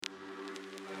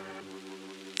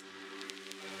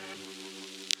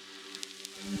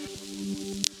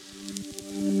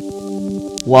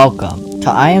Welcome to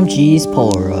iMG's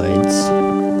Polaroids.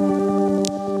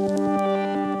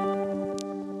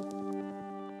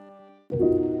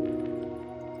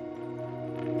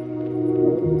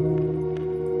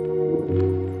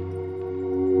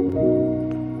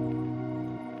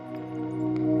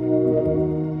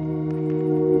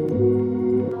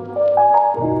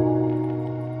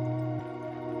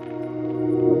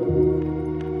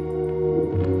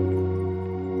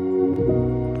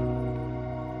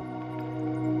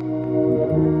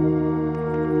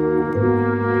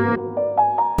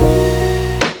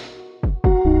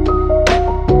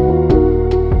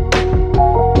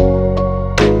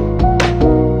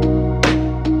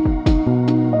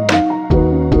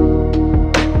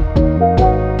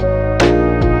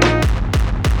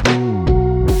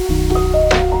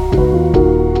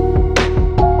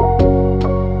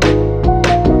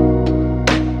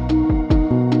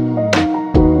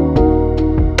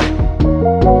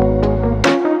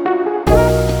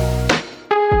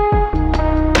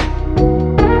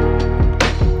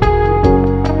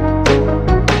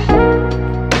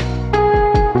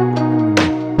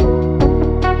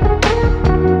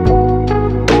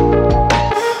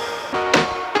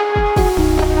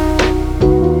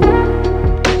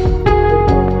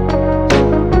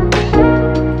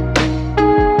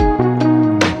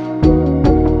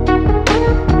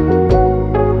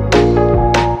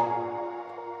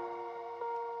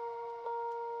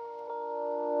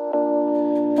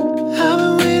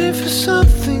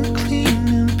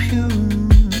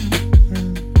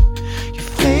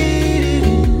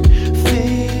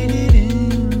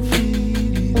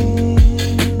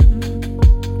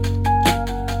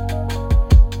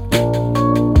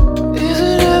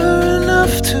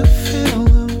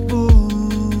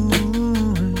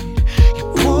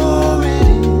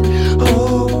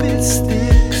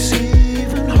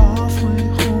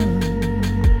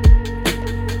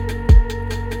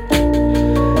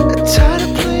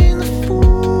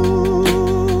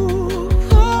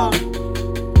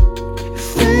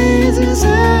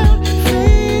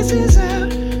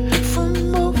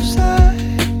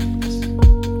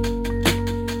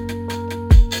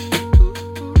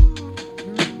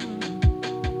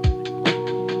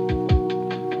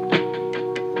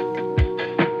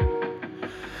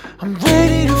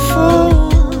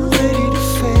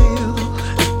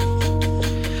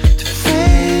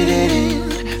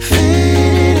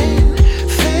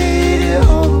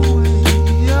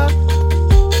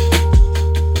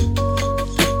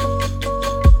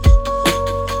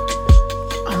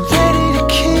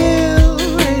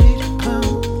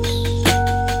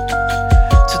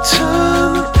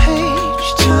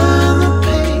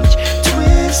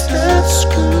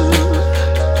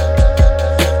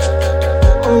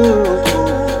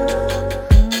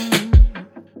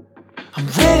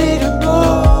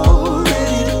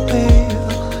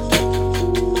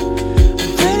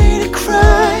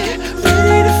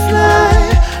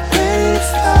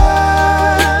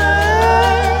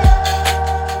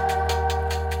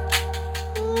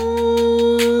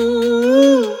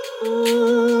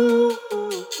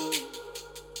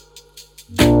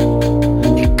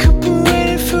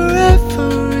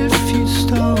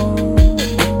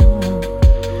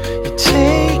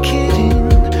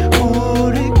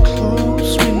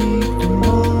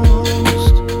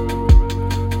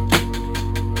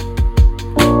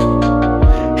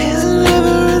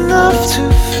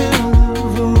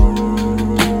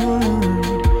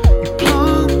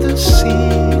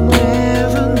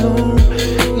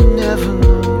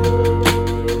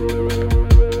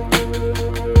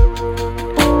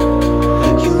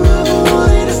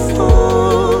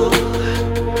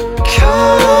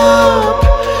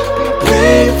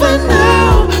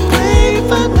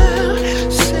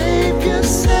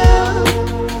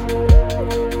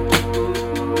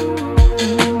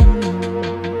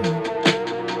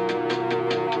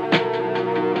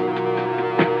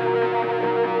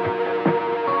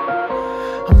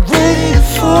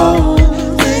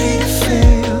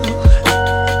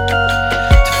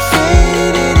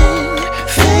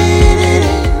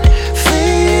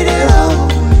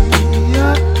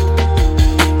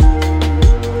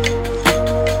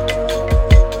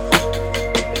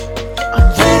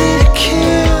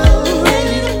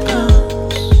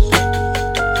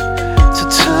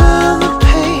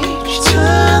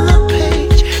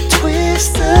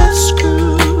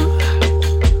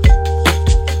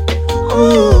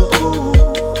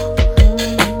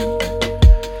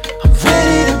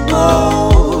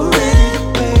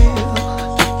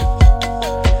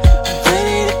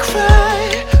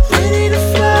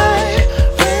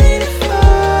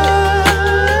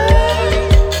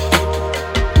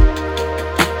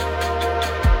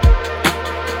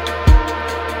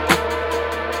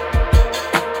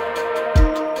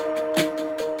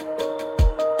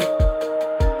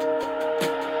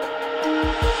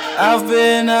 I've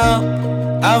been up,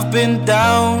 I've been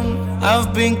down,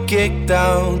 I've been kicked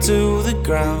down to the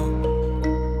ground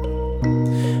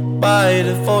by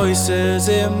the voices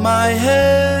in my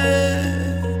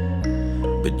head.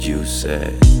 But you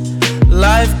said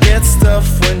life gets tough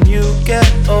when you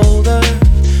get older.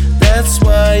 That's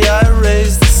why I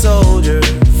raised the soldier.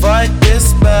 Fight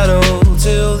this battle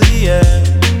till the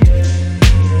end.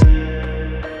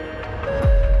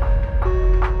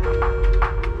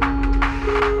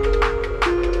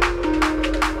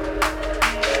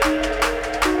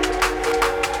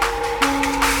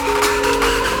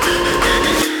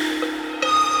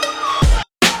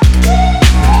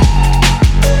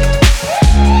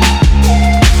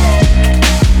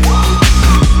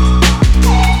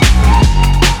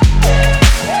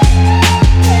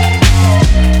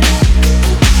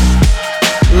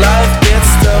 Life gets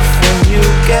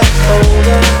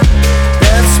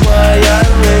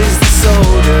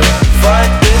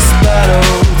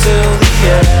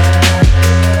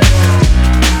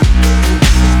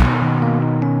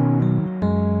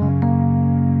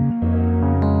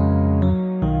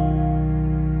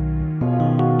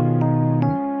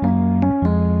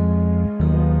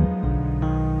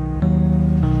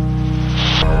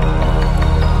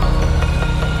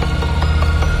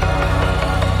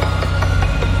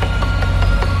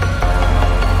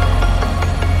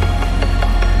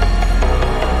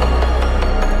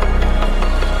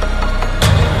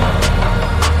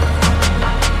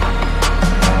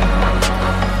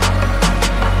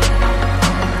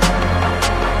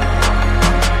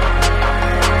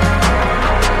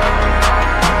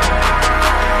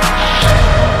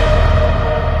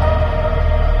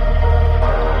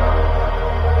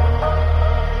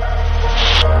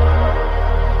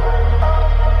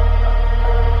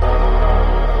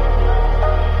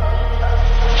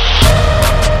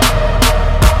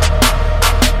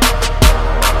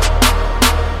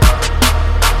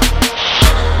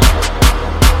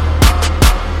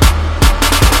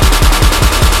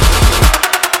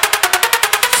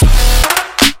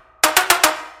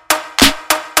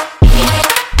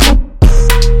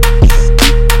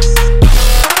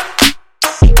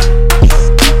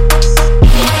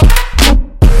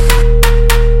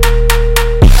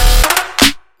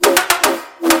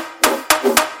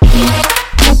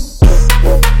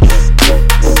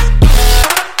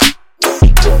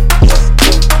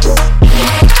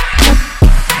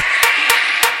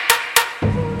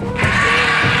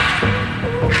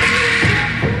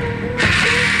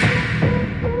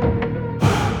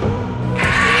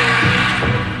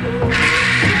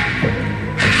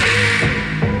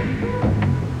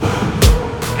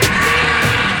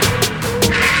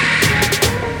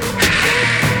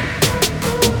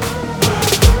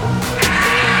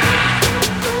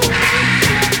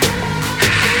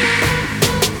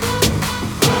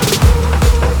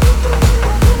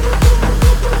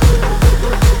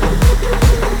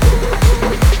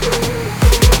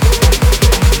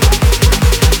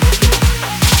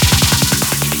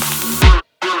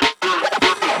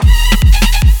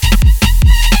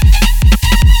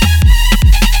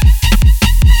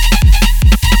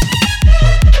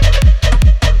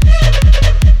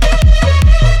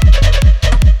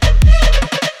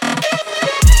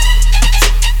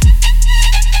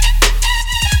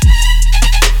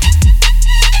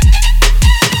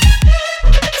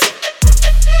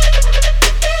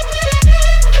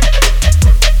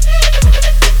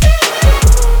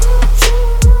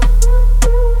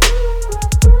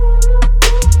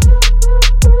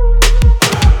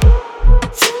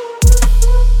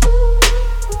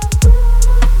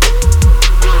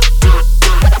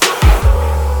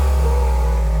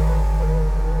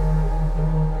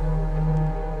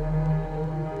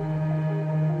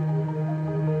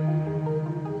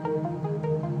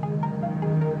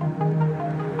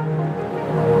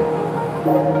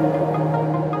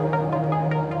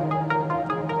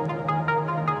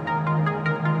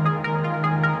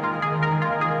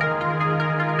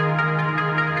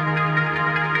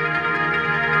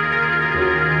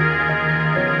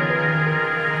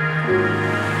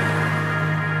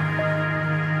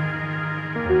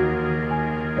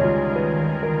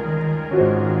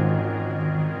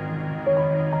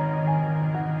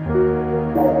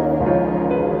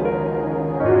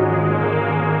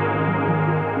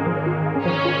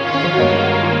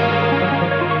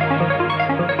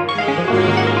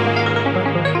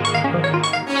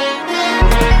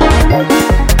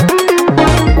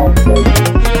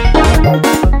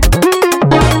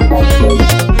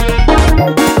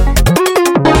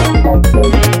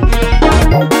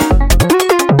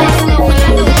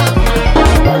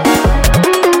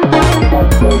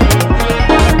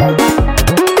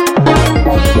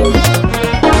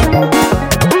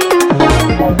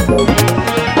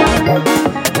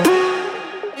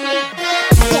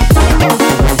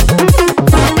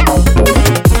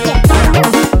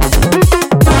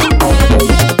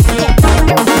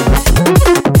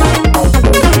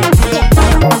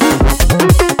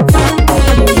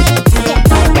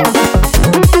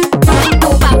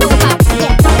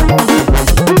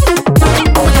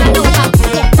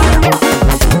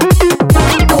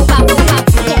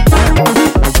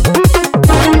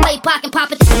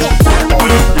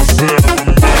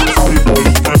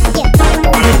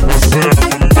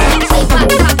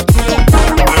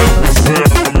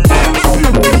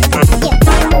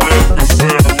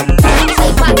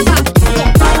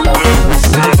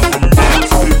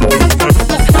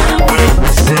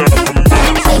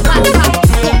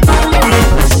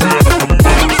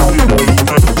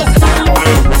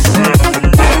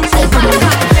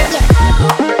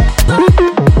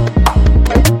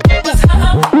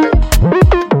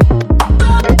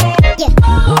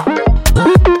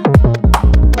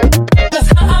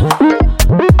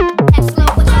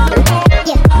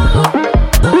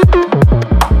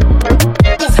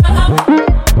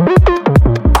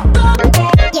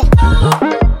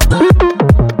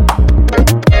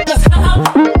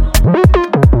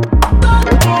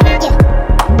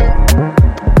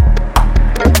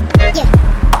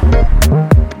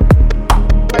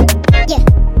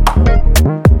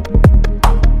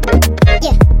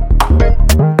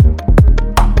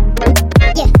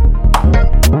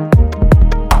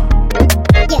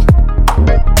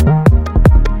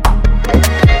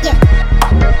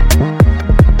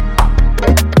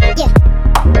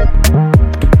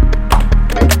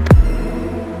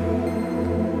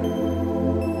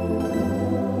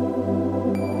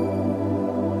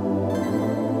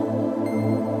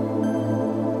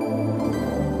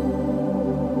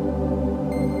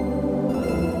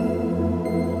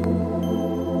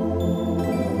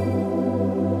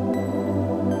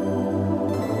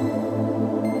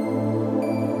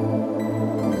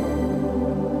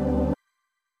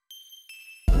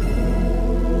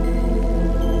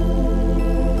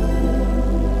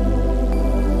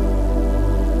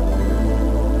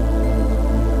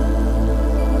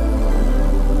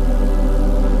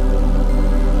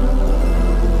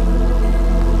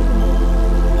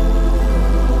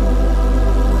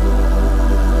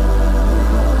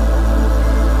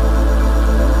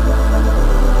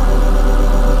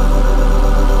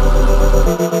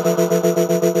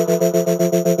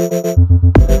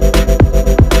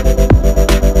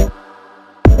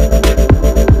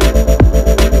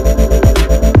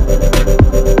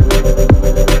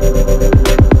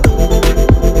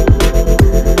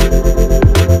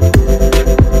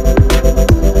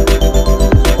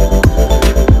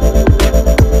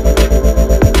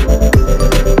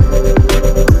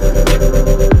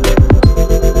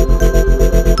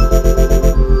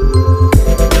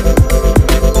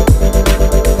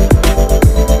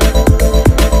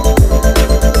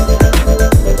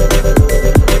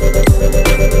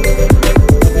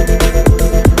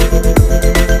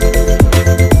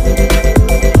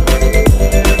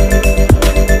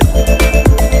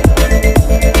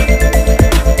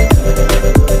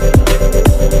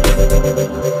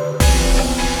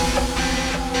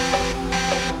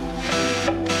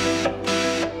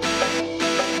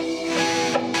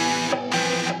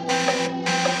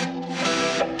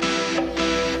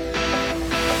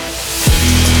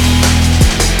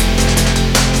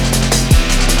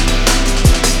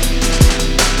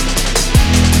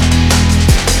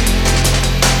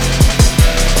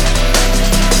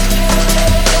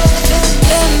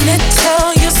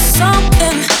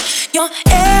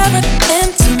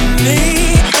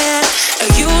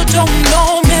don't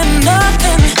know me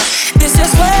nothing. This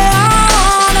is where I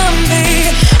wanna be.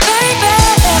 Baby,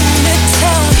 let me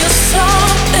tell you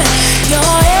something.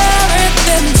 You're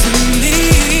everything to me,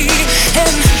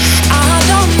 and I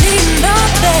don't need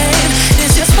nothing.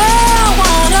 This is where I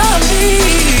wanna be.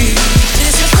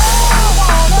 This is where I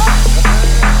wanna.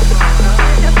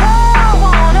 This is where I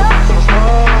wanna. This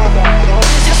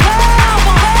is where I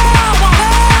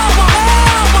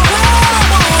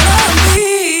wanna be.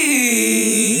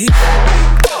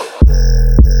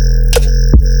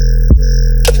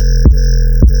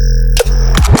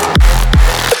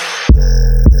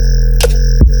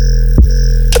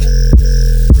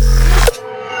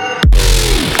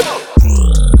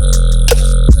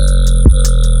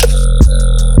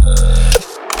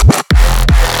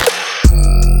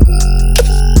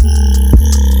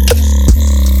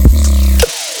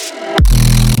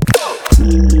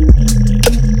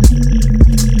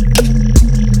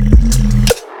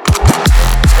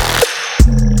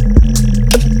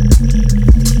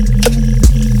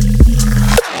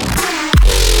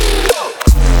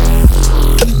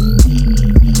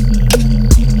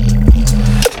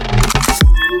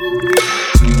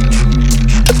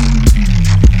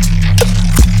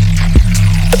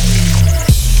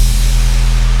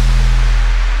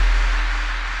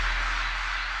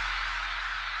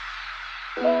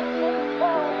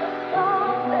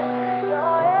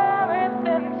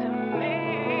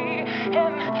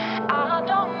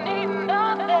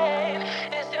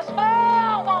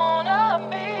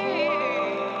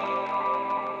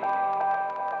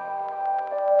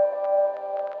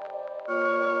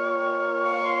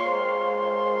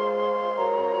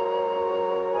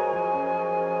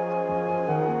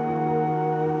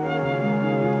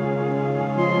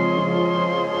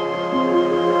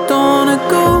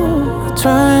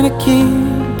 Trying to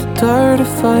keep the dirt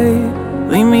afloat.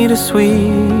 Leave me to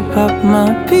sweep up my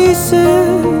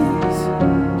pieces.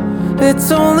 It's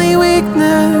only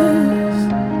weakness.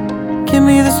 Give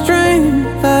me the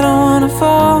strength, I don't wanna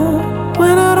fall.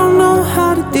 When I don't know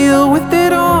how to deal with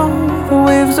it all, the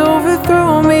waves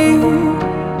overthrow me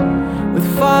with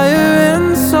fire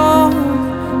and salt.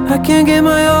 I can't get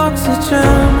my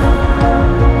oxygen.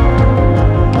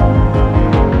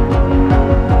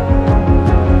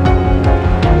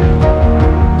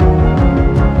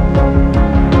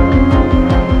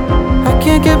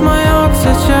 Can't get my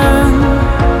oxygen.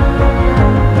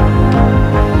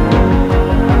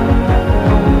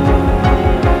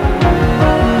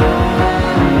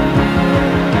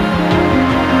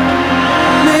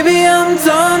 Maybe I'm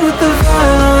done with the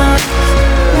violence.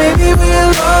 Maybe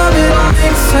we'll love it all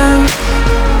makes sense.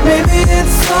 Maybe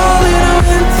it's all in our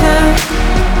intent.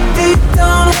 Deep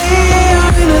down we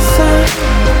are innocent.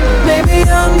 Maybe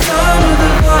I'm done with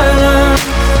the violence.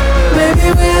 Maybe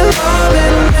we'll love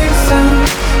it all makes sense.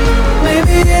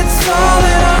 Maybe it's all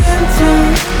in our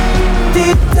intent.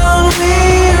 Deep down we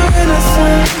are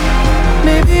innocent.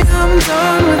 Maybe I'm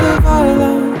done with the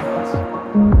violence.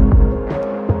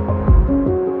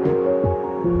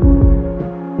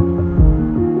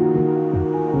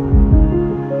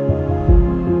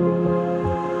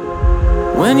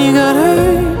 When you got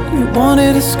hurt, you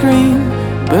wanted to scream,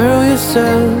 burrow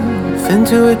yourself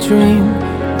into a dream.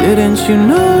 Didn't you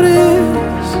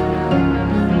notice?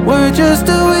 We're just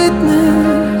a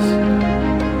witness.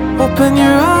 Open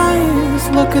your eyes,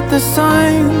 look at the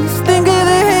signs. Think of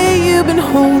the hate you've been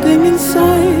holding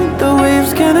inside. The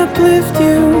waves can uplift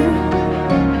you,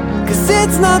 'cause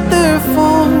it's not their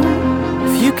fault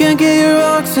if you can't get your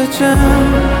oxygen.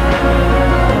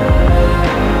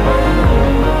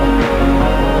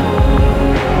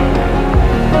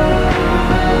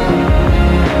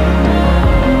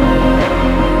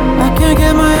 Can't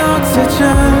get my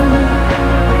oxygen.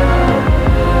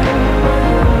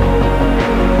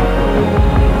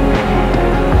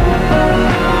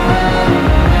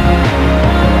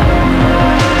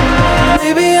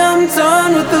 Maybe I'm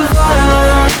done with the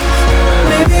violence.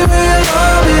 Maybe we'll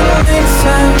love it all makes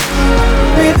sense.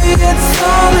 Maybe it's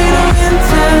all in our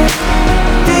intent.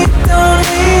 Deep down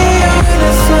we are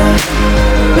innocent.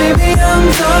 Maybe I'm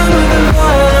done with the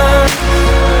violence.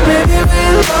 Maybe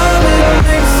we'll love it all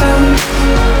makes sense.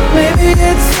 Maybe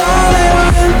it's all in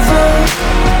our intent.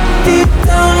 Deep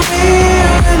down we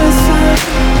are innocent.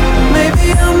 Maybe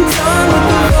I'm done with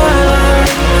the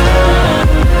violence.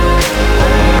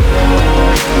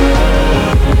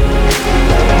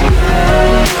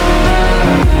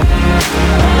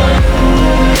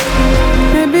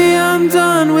 Maybe I'm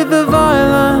done with the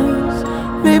violence.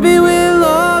 Maybe we'll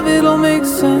love, it'll make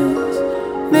sense.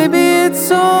 Maybe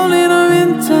it's all in our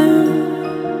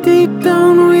intent. Deep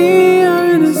down we are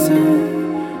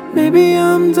innocent. Maybe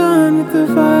I'm done with the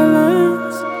violence.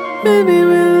 Maybe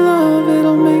with love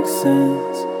it'll make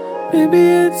sense. Maybe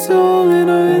it's all in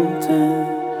our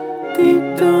intent.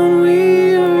 Deep down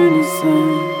we are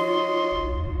innocent.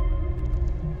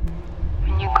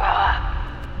 When you grow up,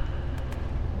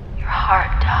 your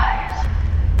heart dies.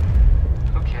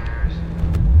 Who cares?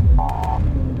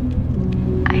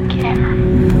 I care.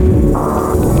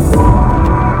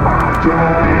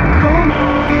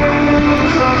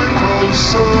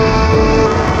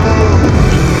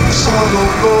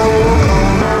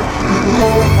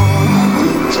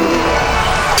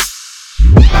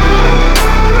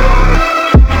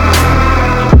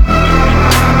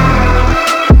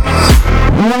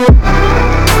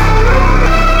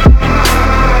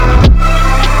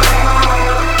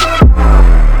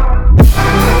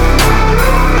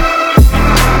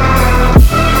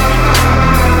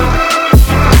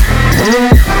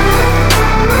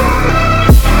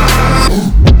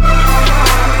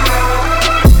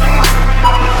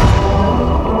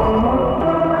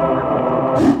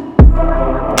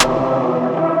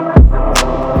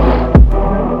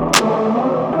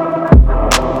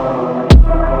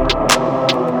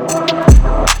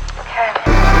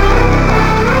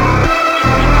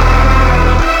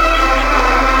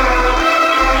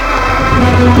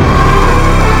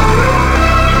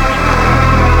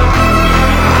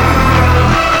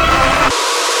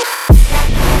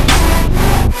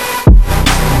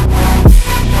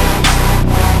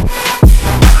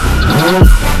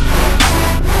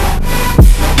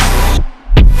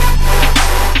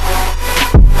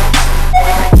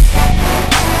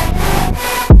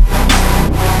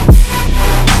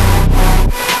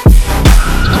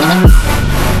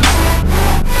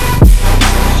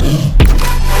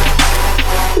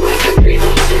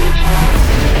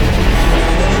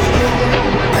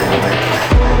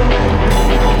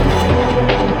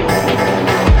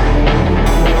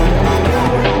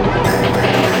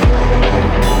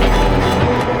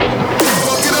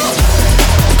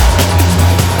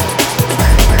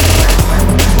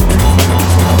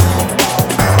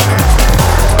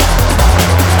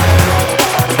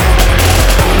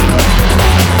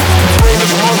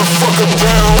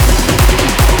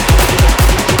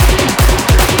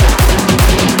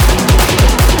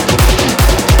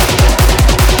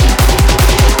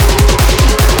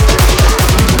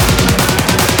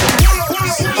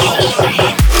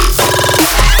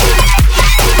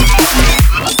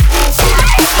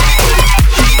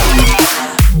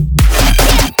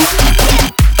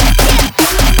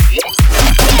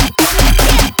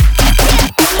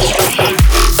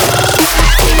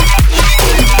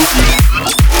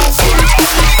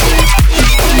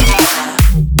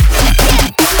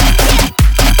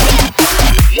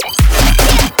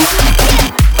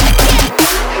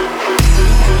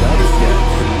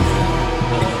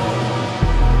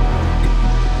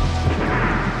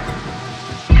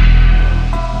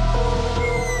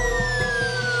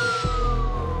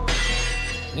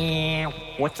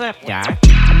 What's up, Doc?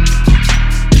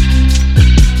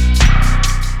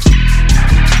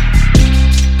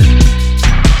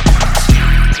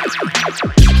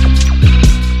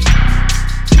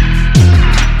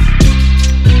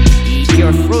 Eat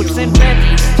your fruits and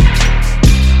veggies.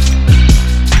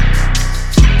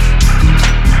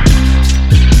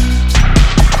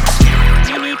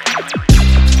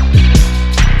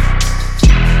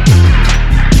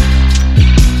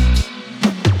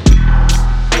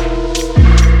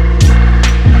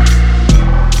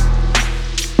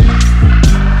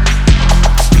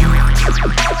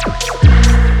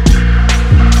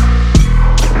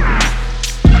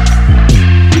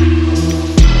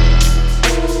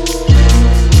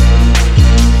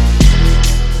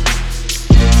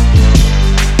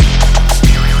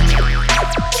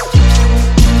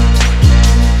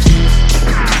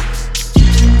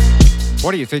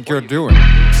 What do you think you're doing?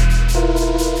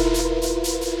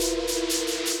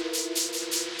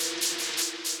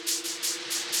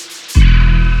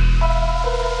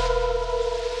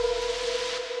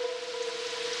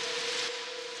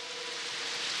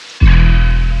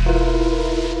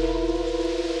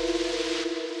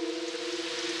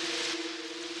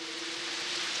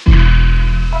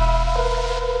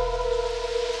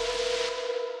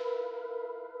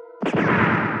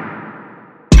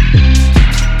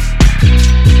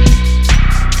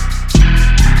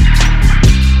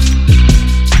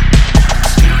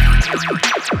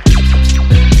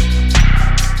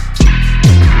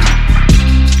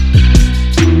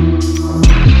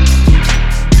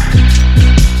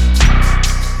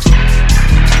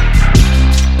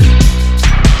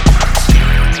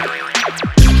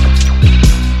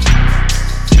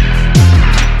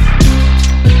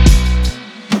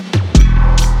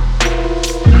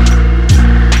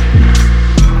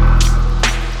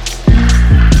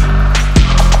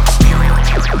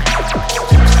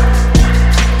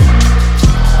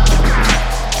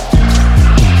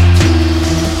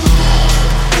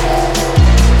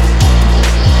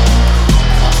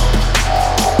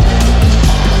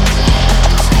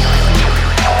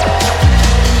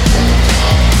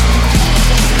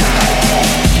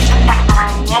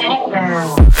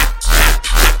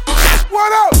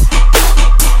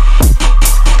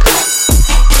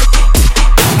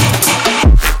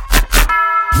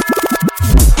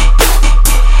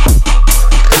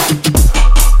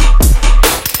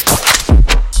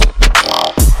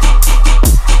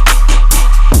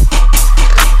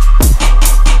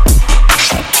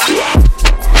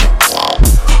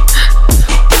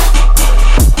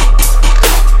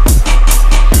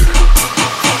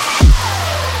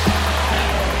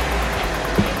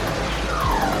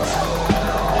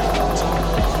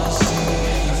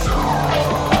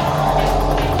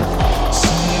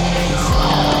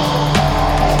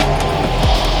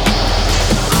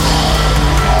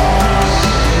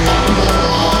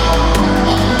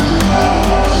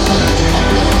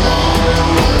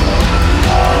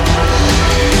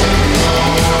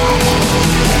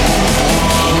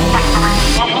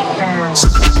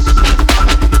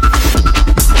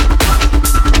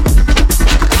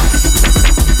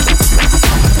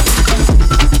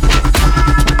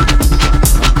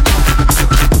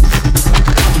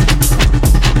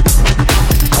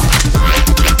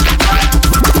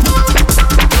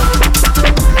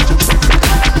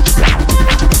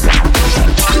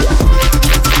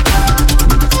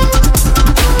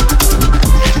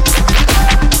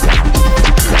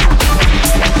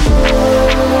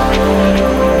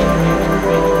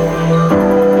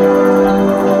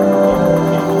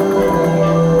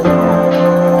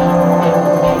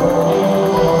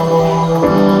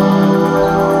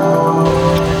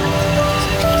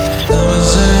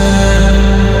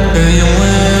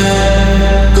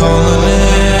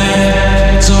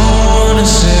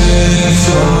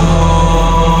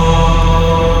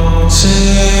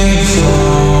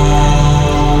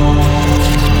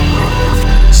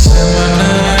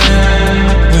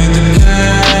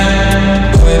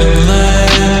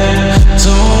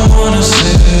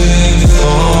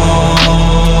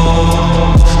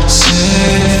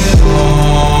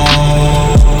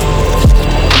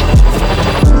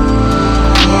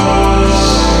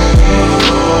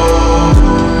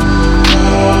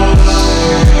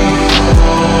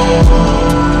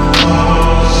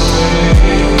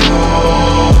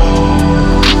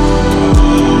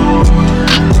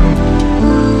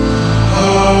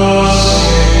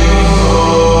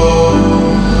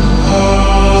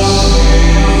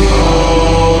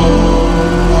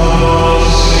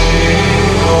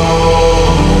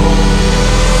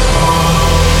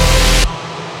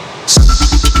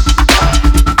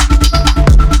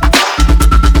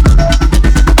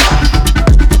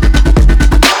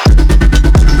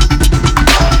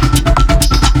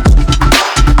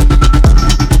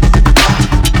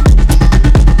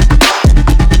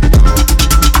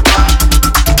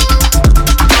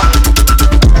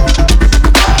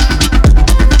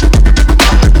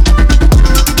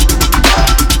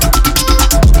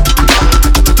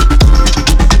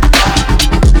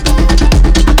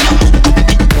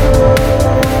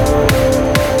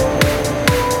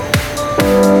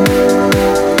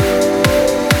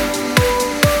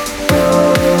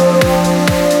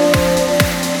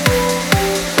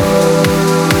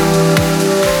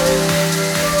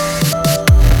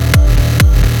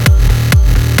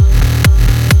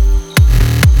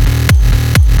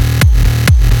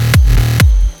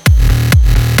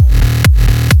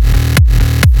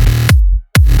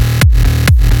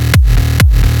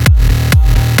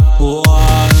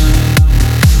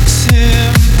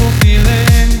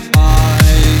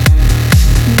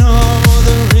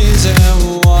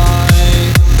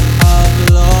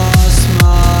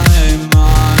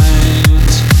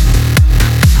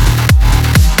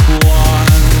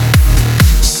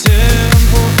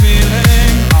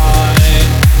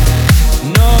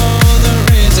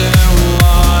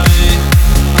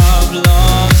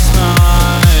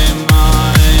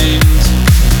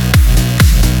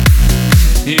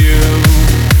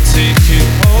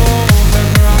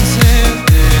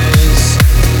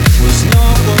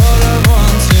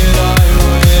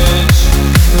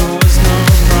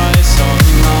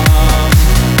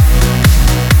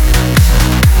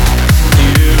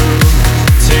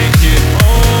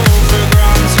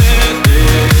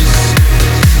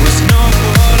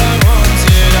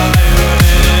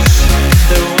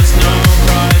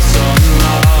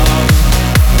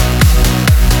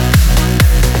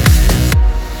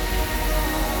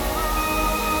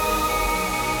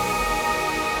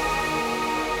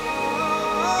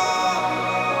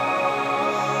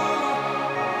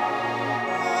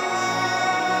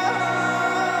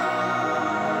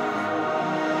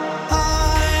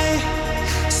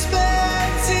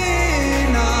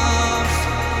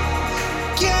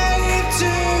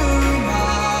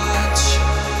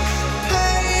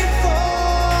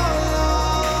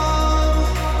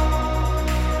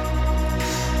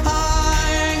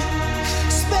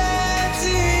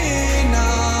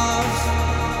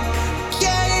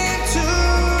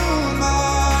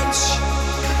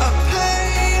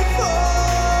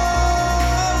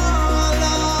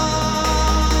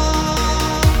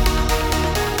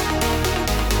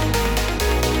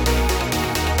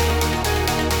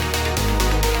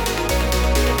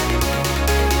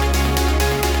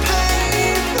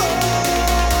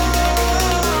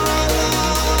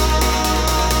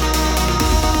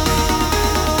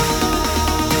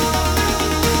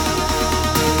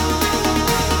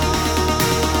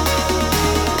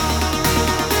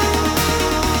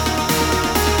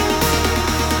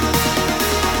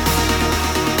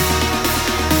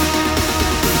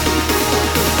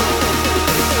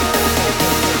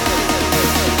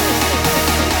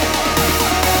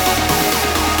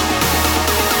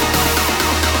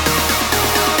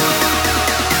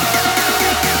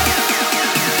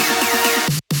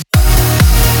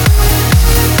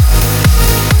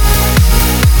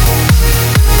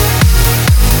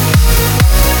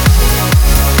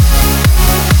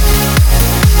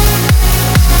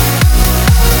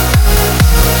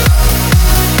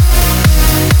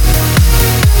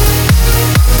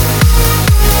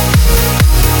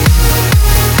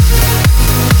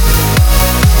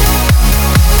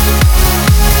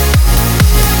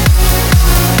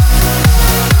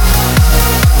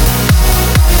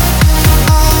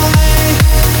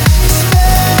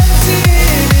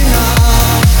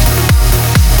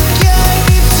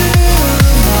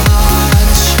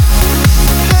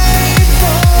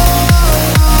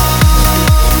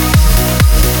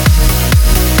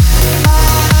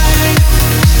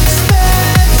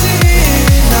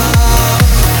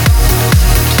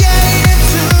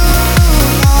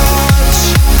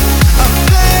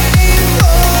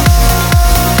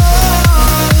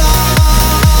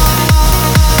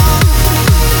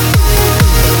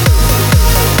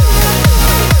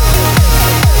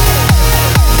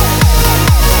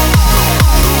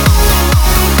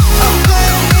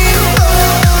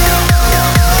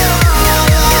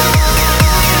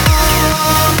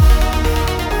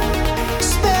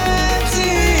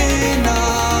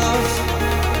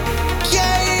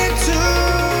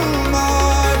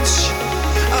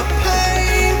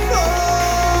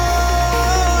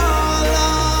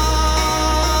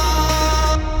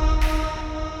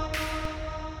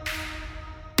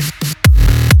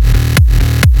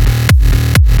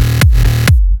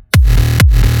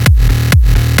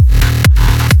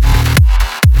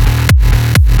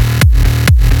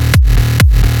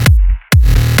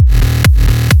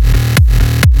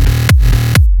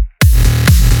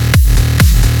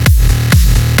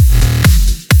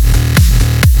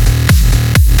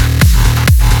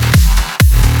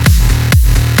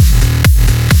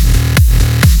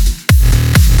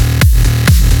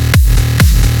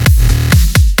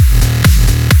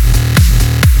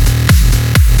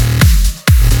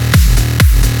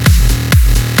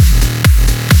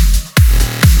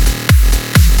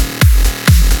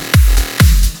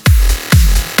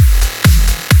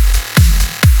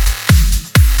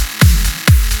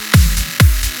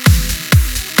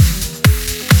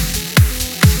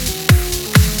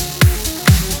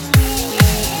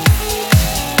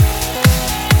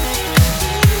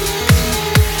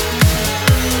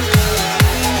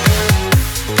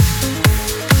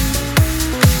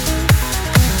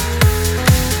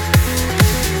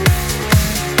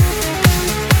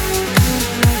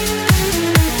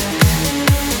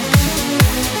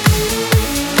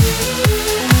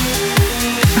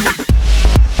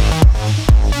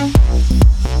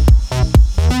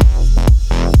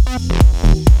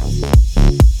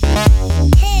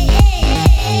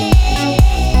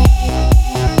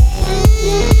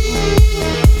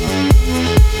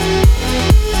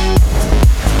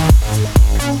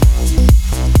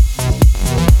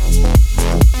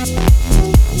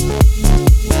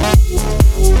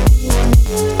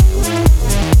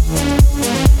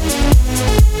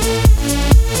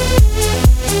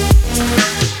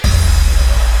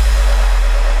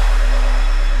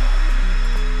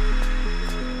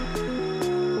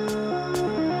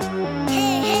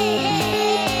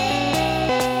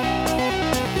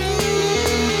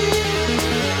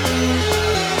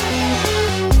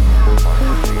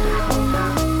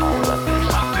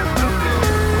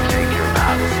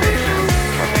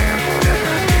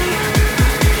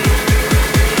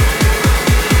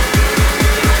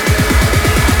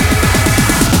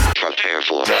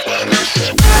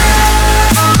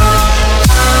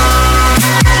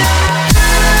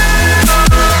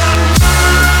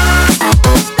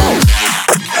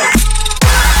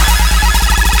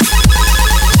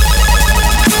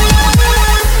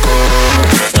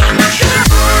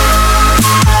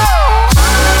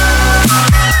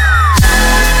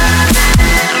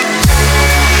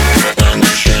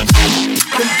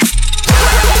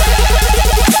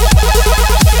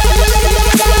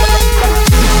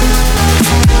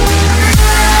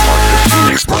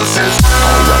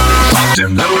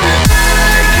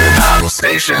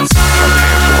 Battlestations.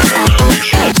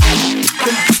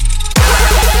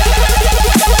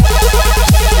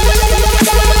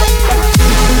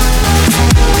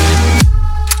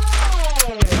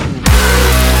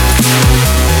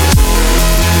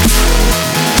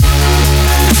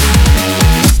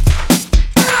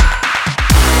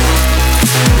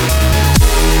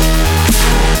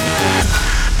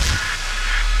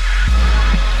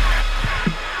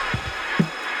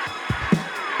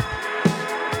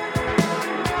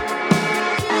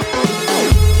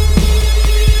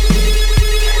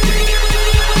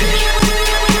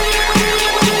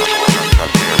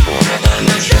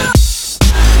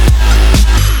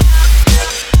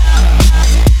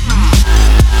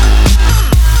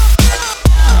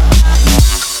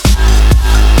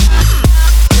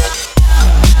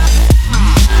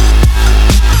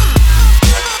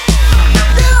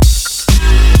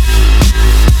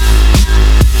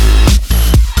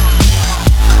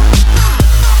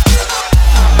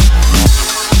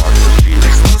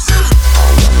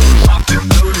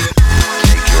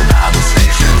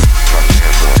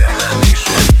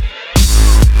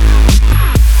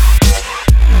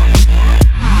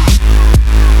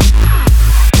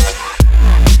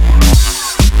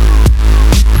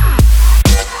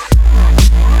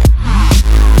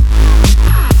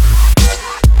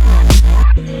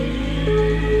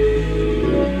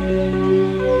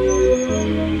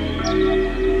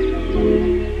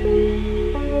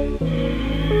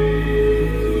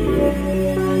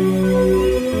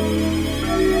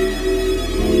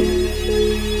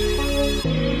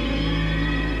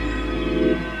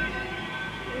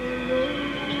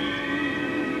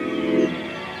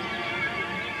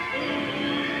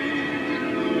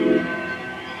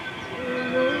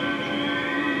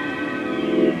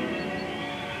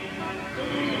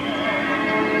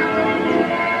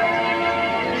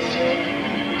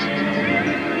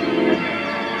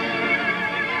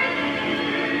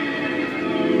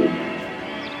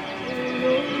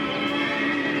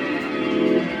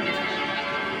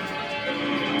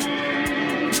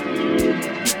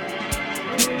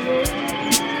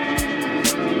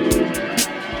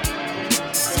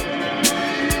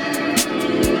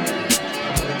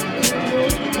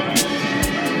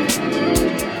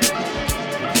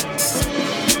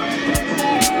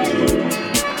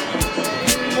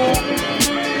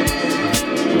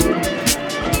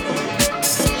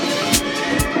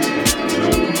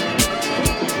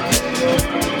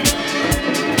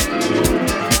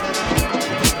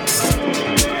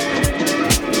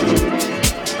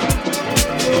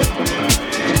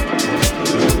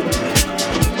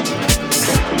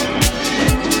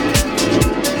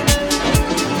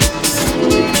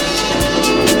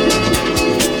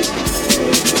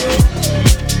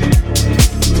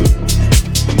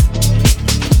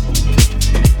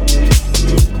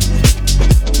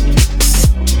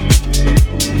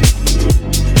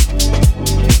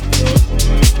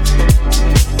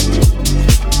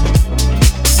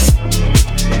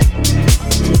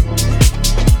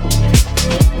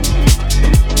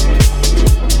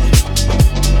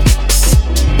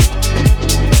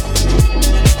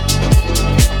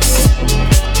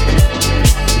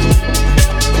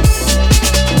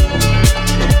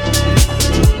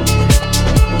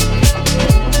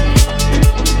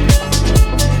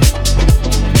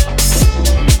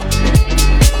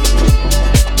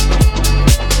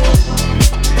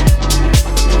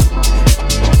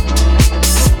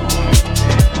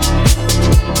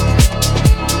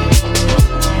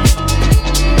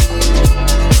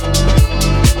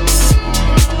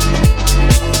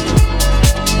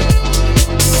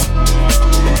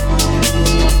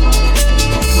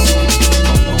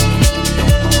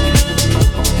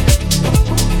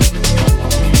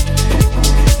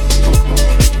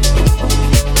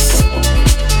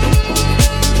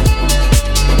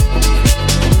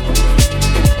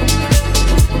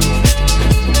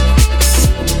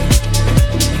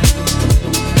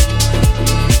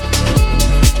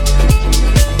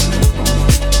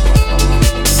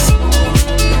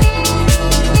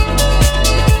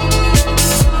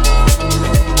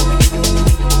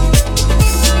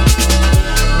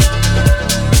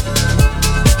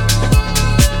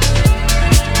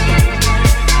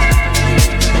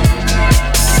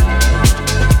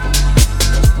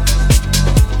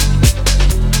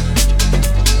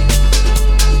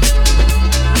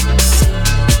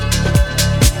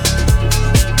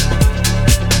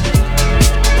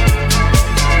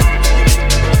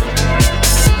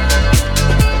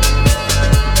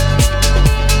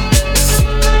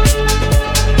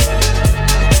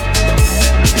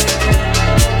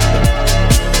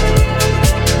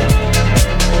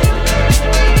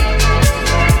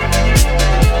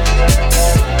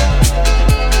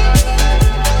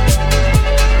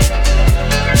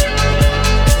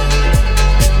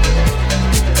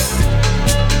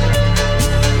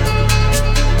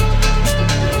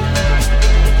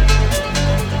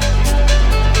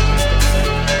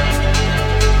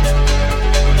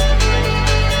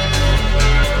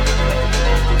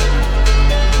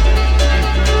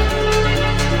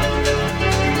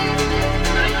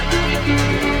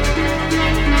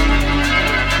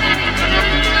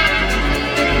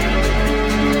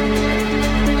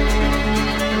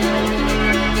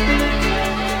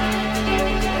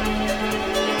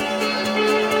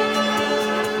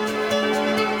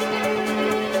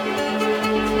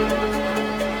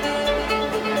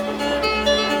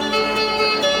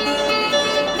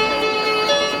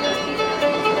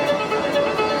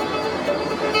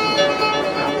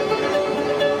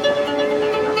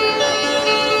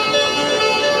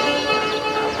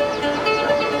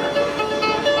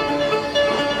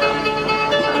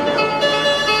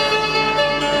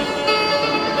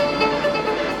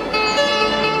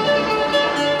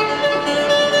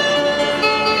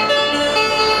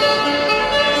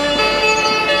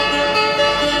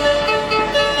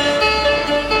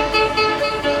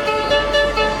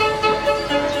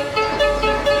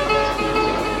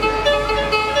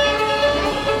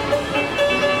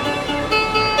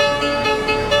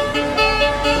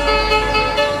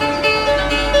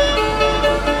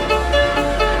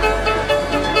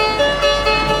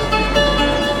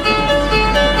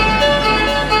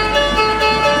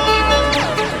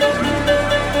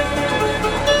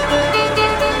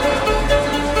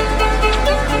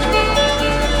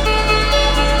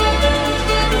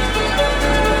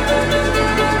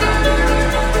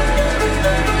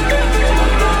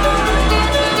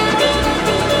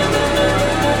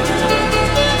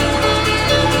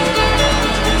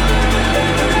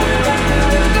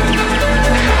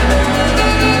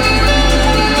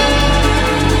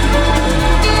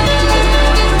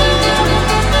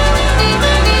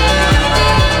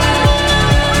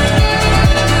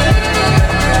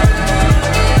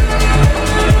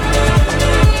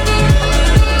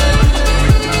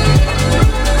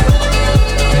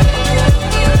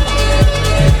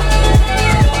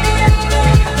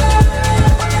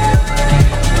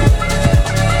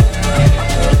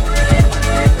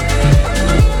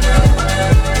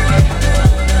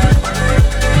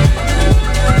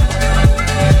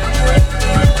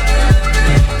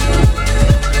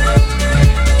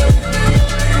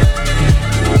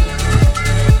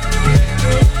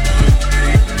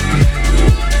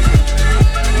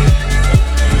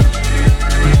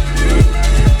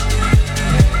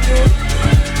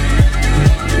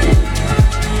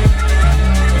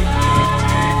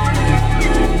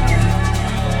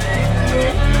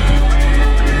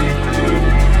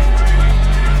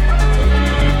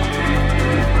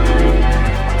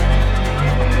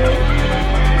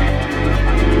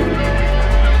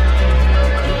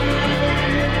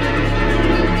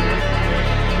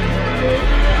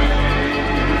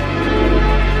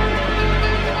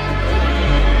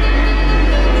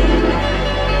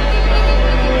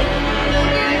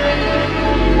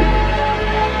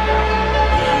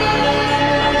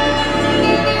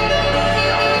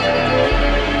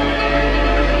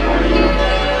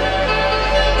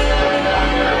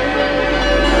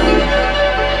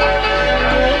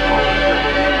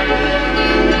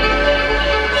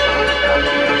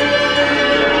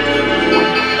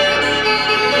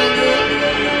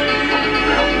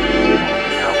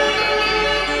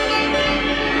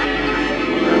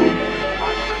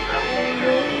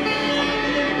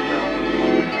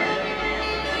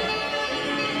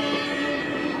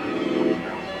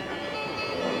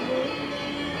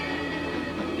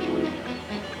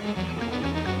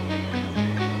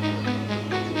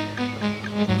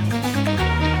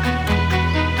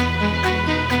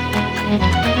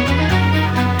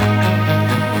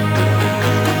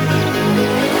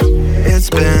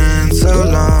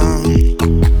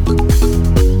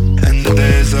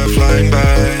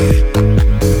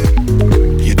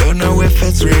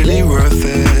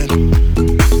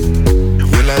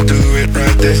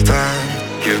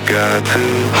 got to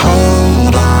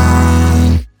hold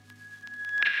on.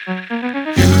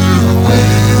 You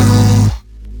will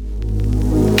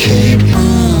keep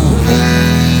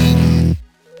moving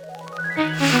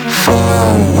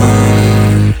forward.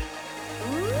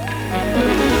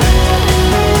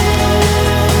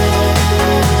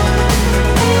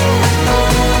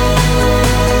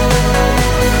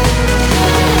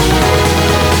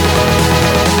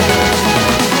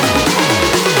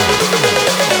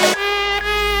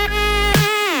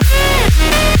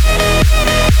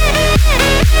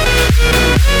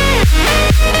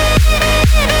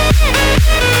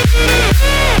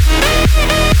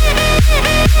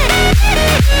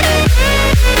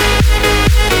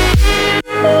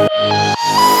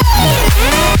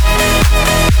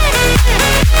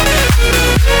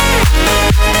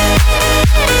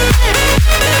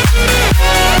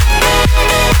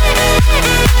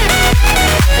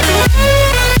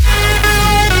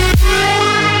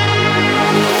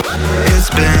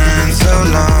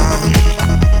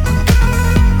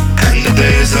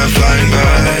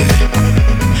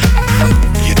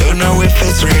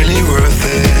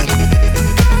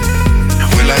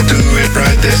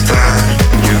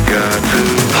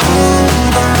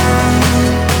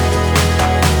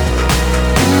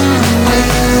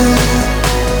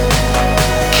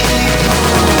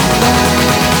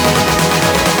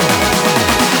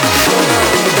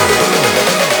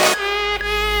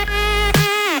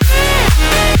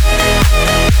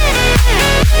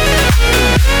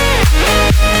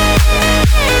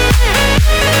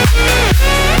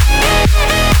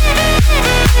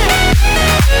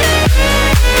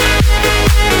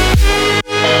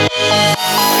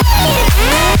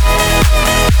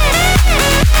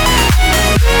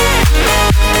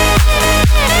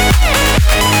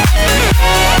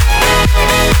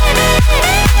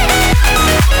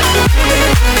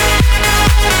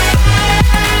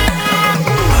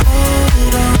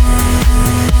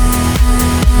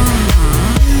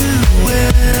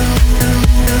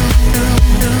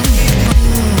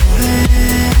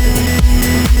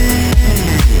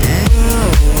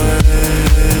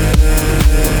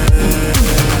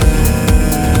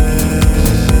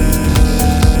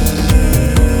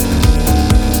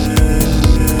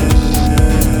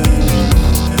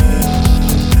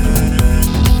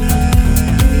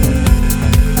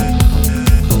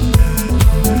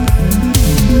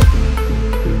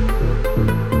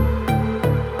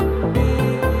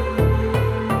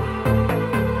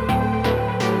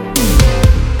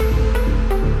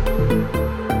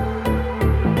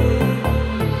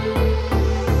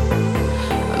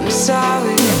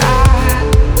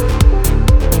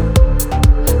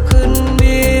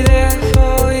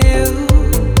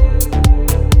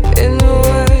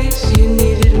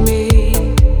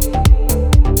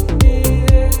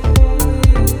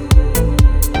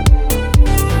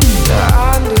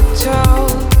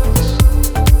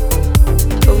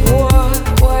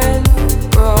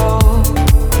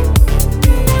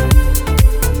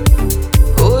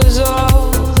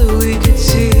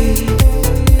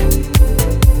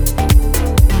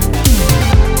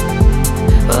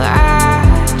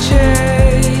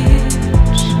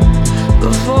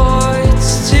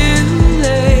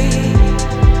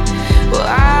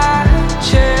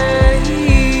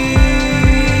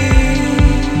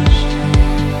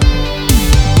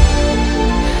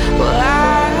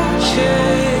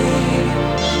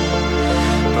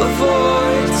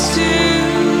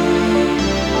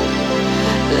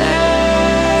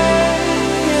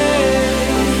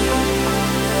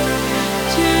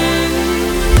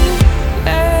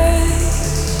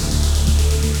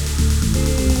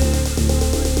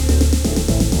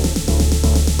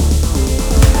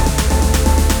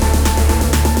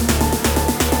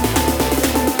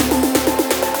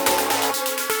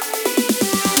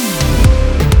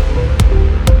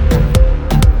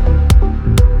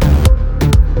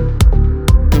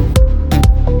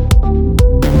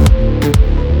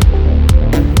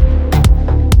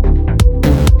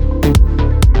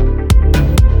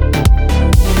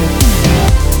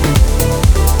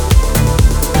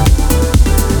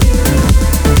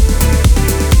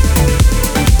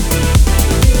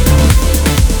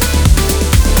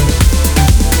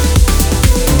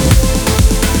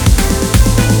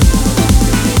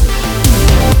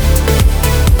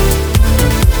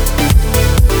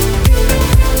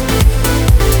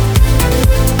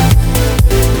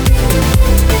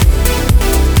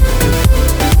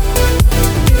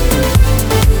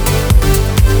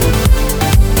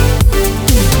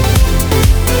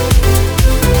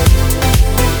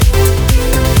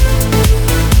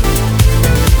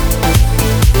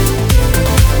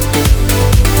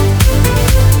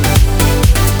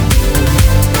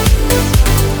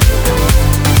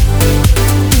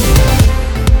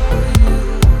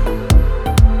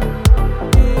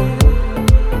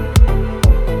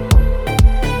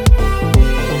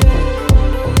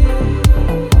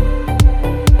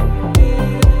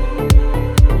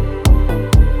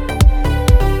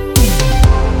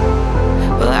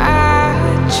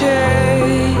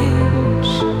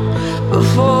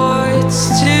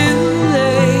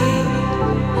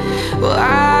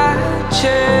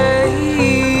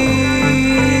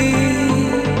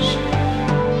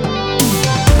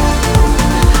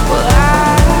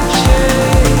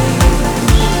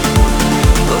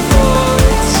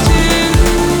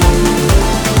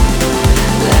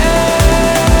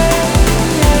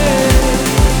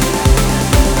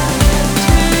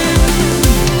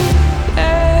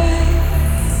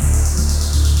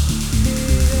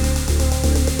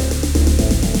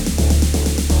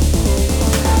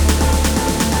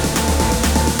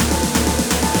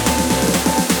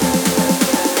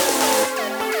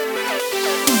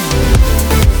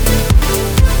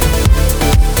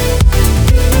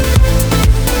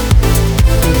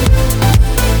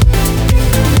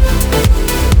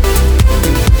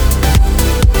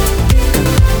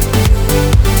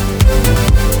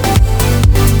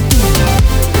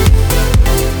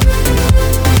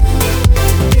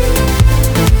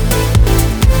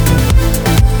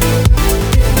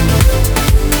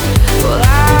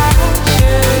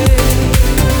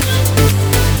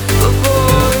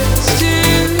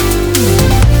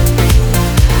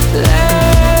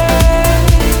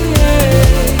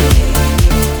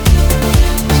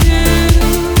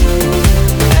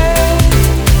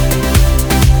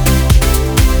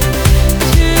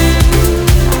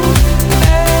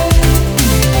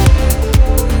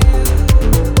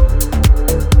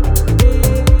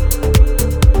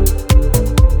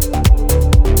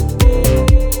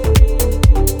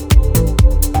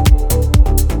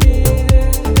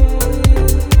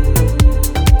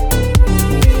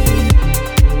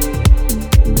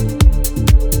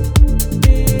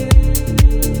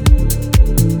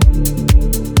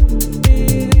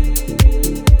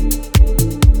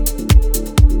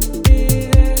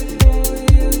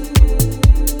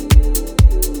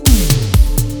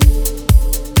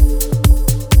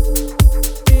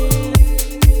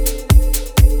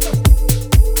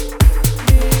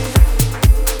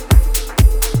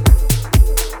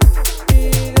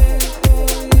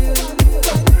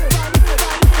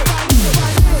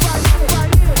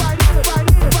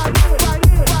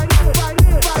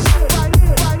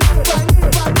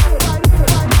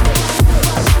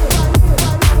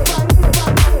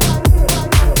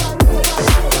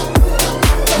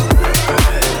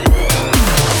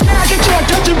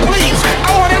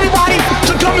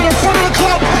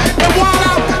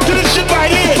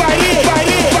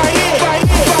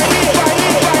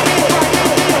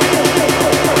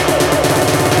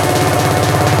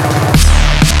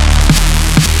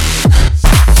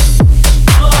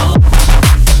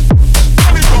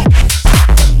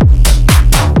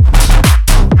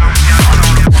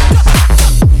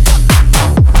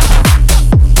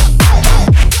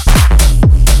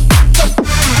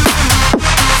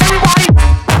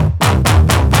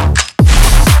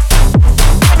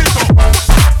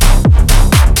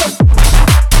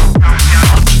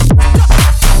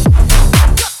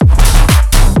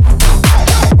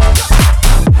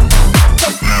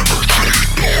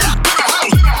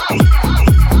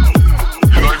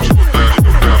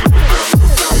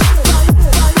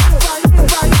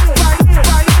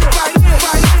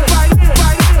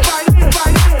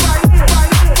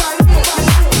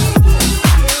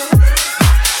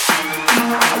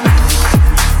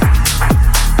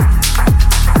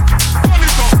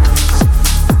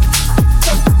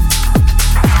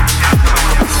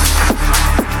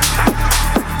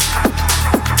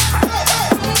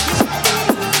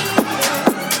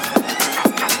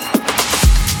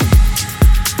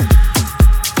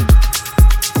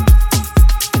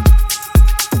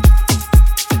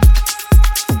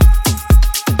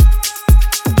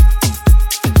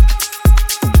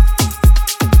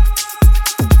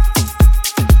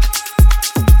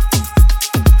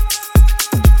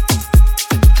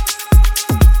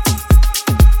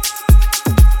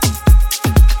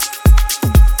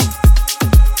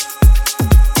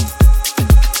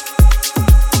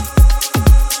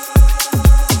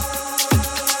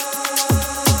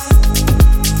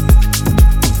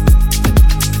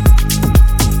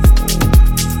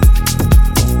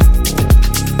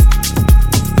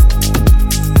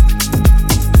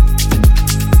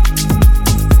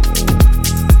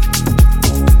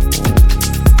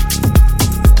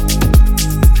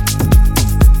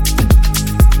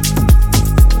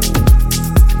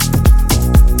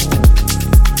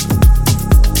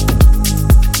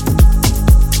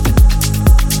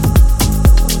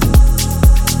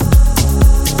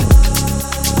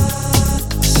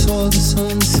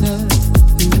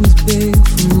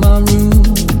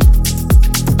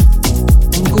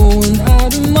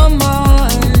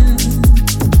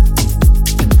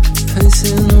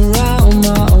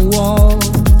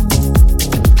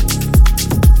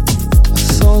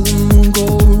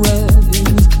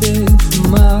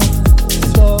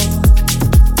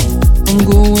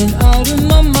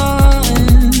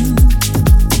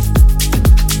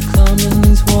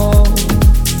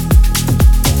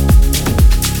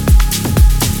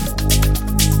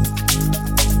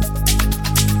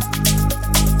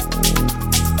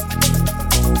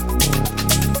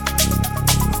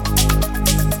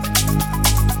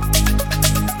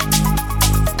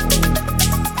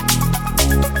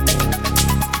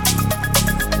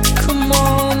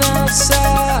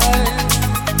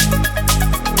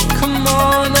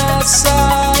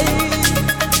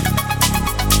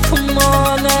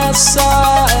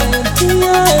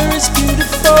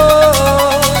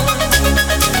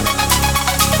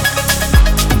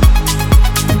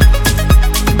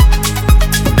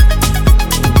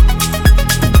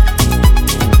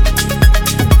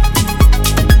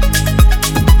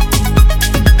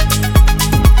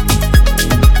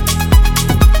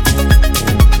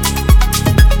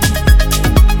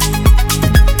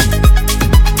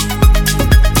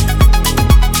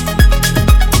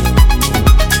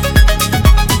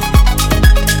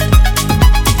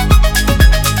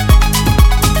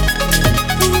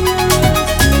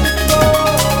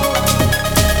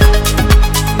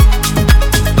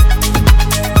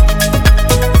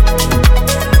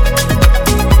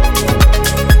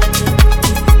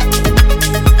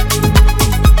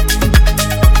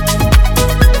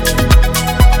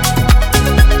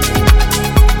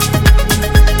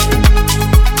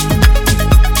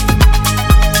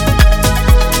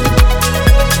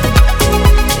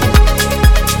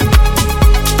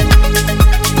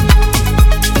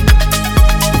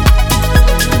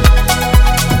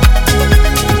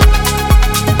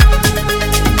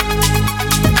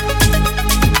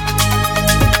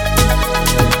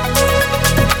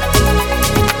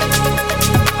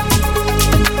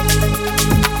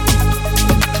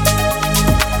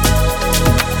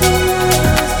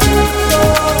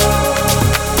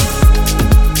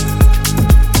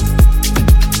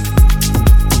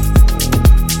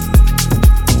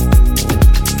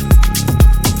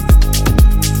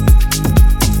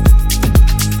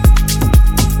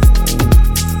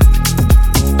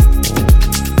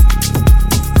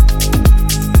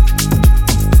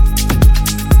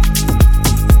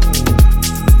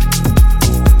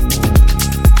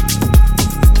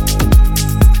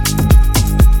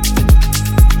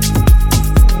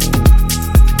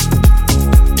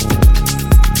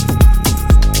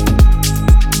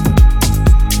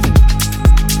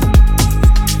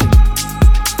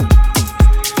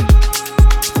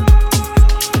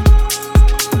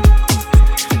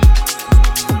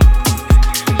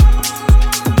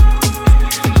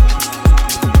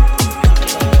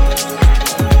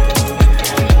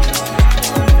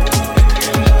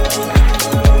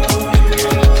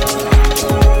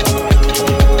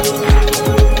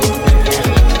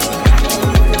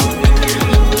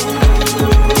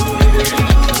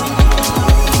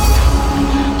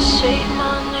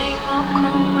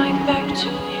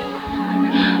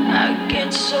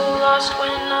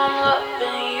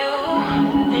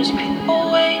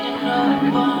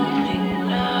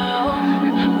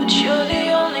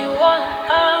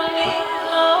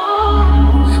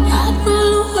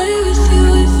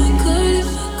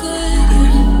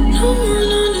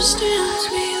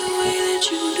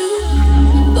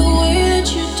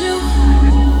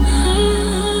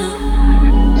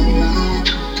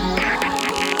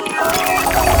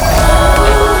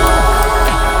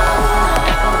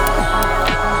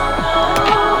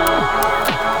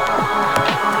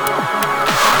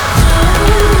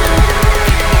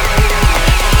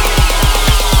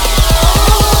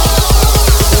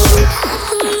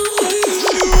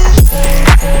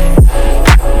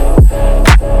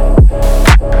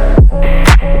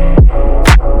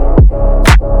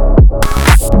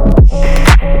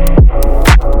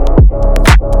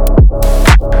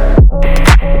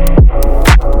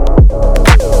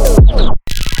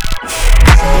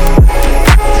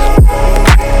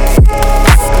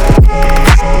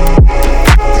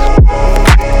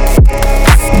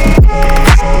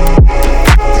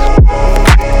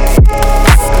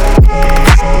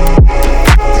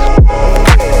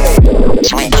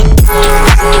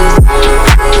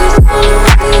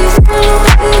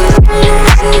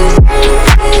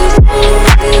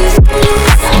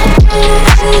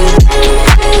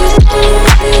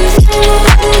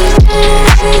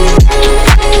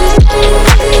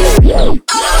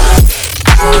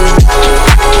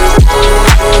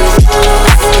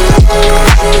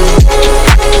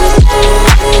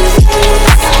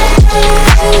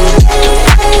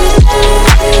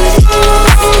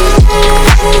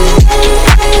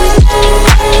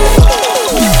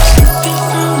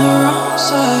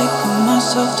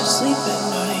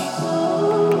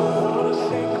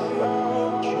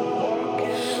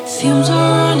 Fumes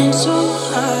are running so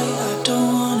high, I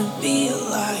don't wanna be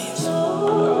alive.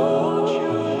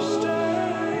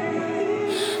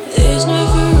 There's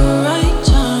never a right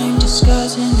time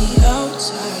disguising the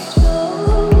outside.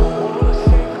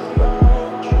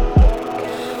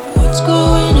 What's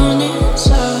going on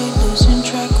inside, losing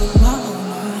track of my own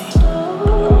mind.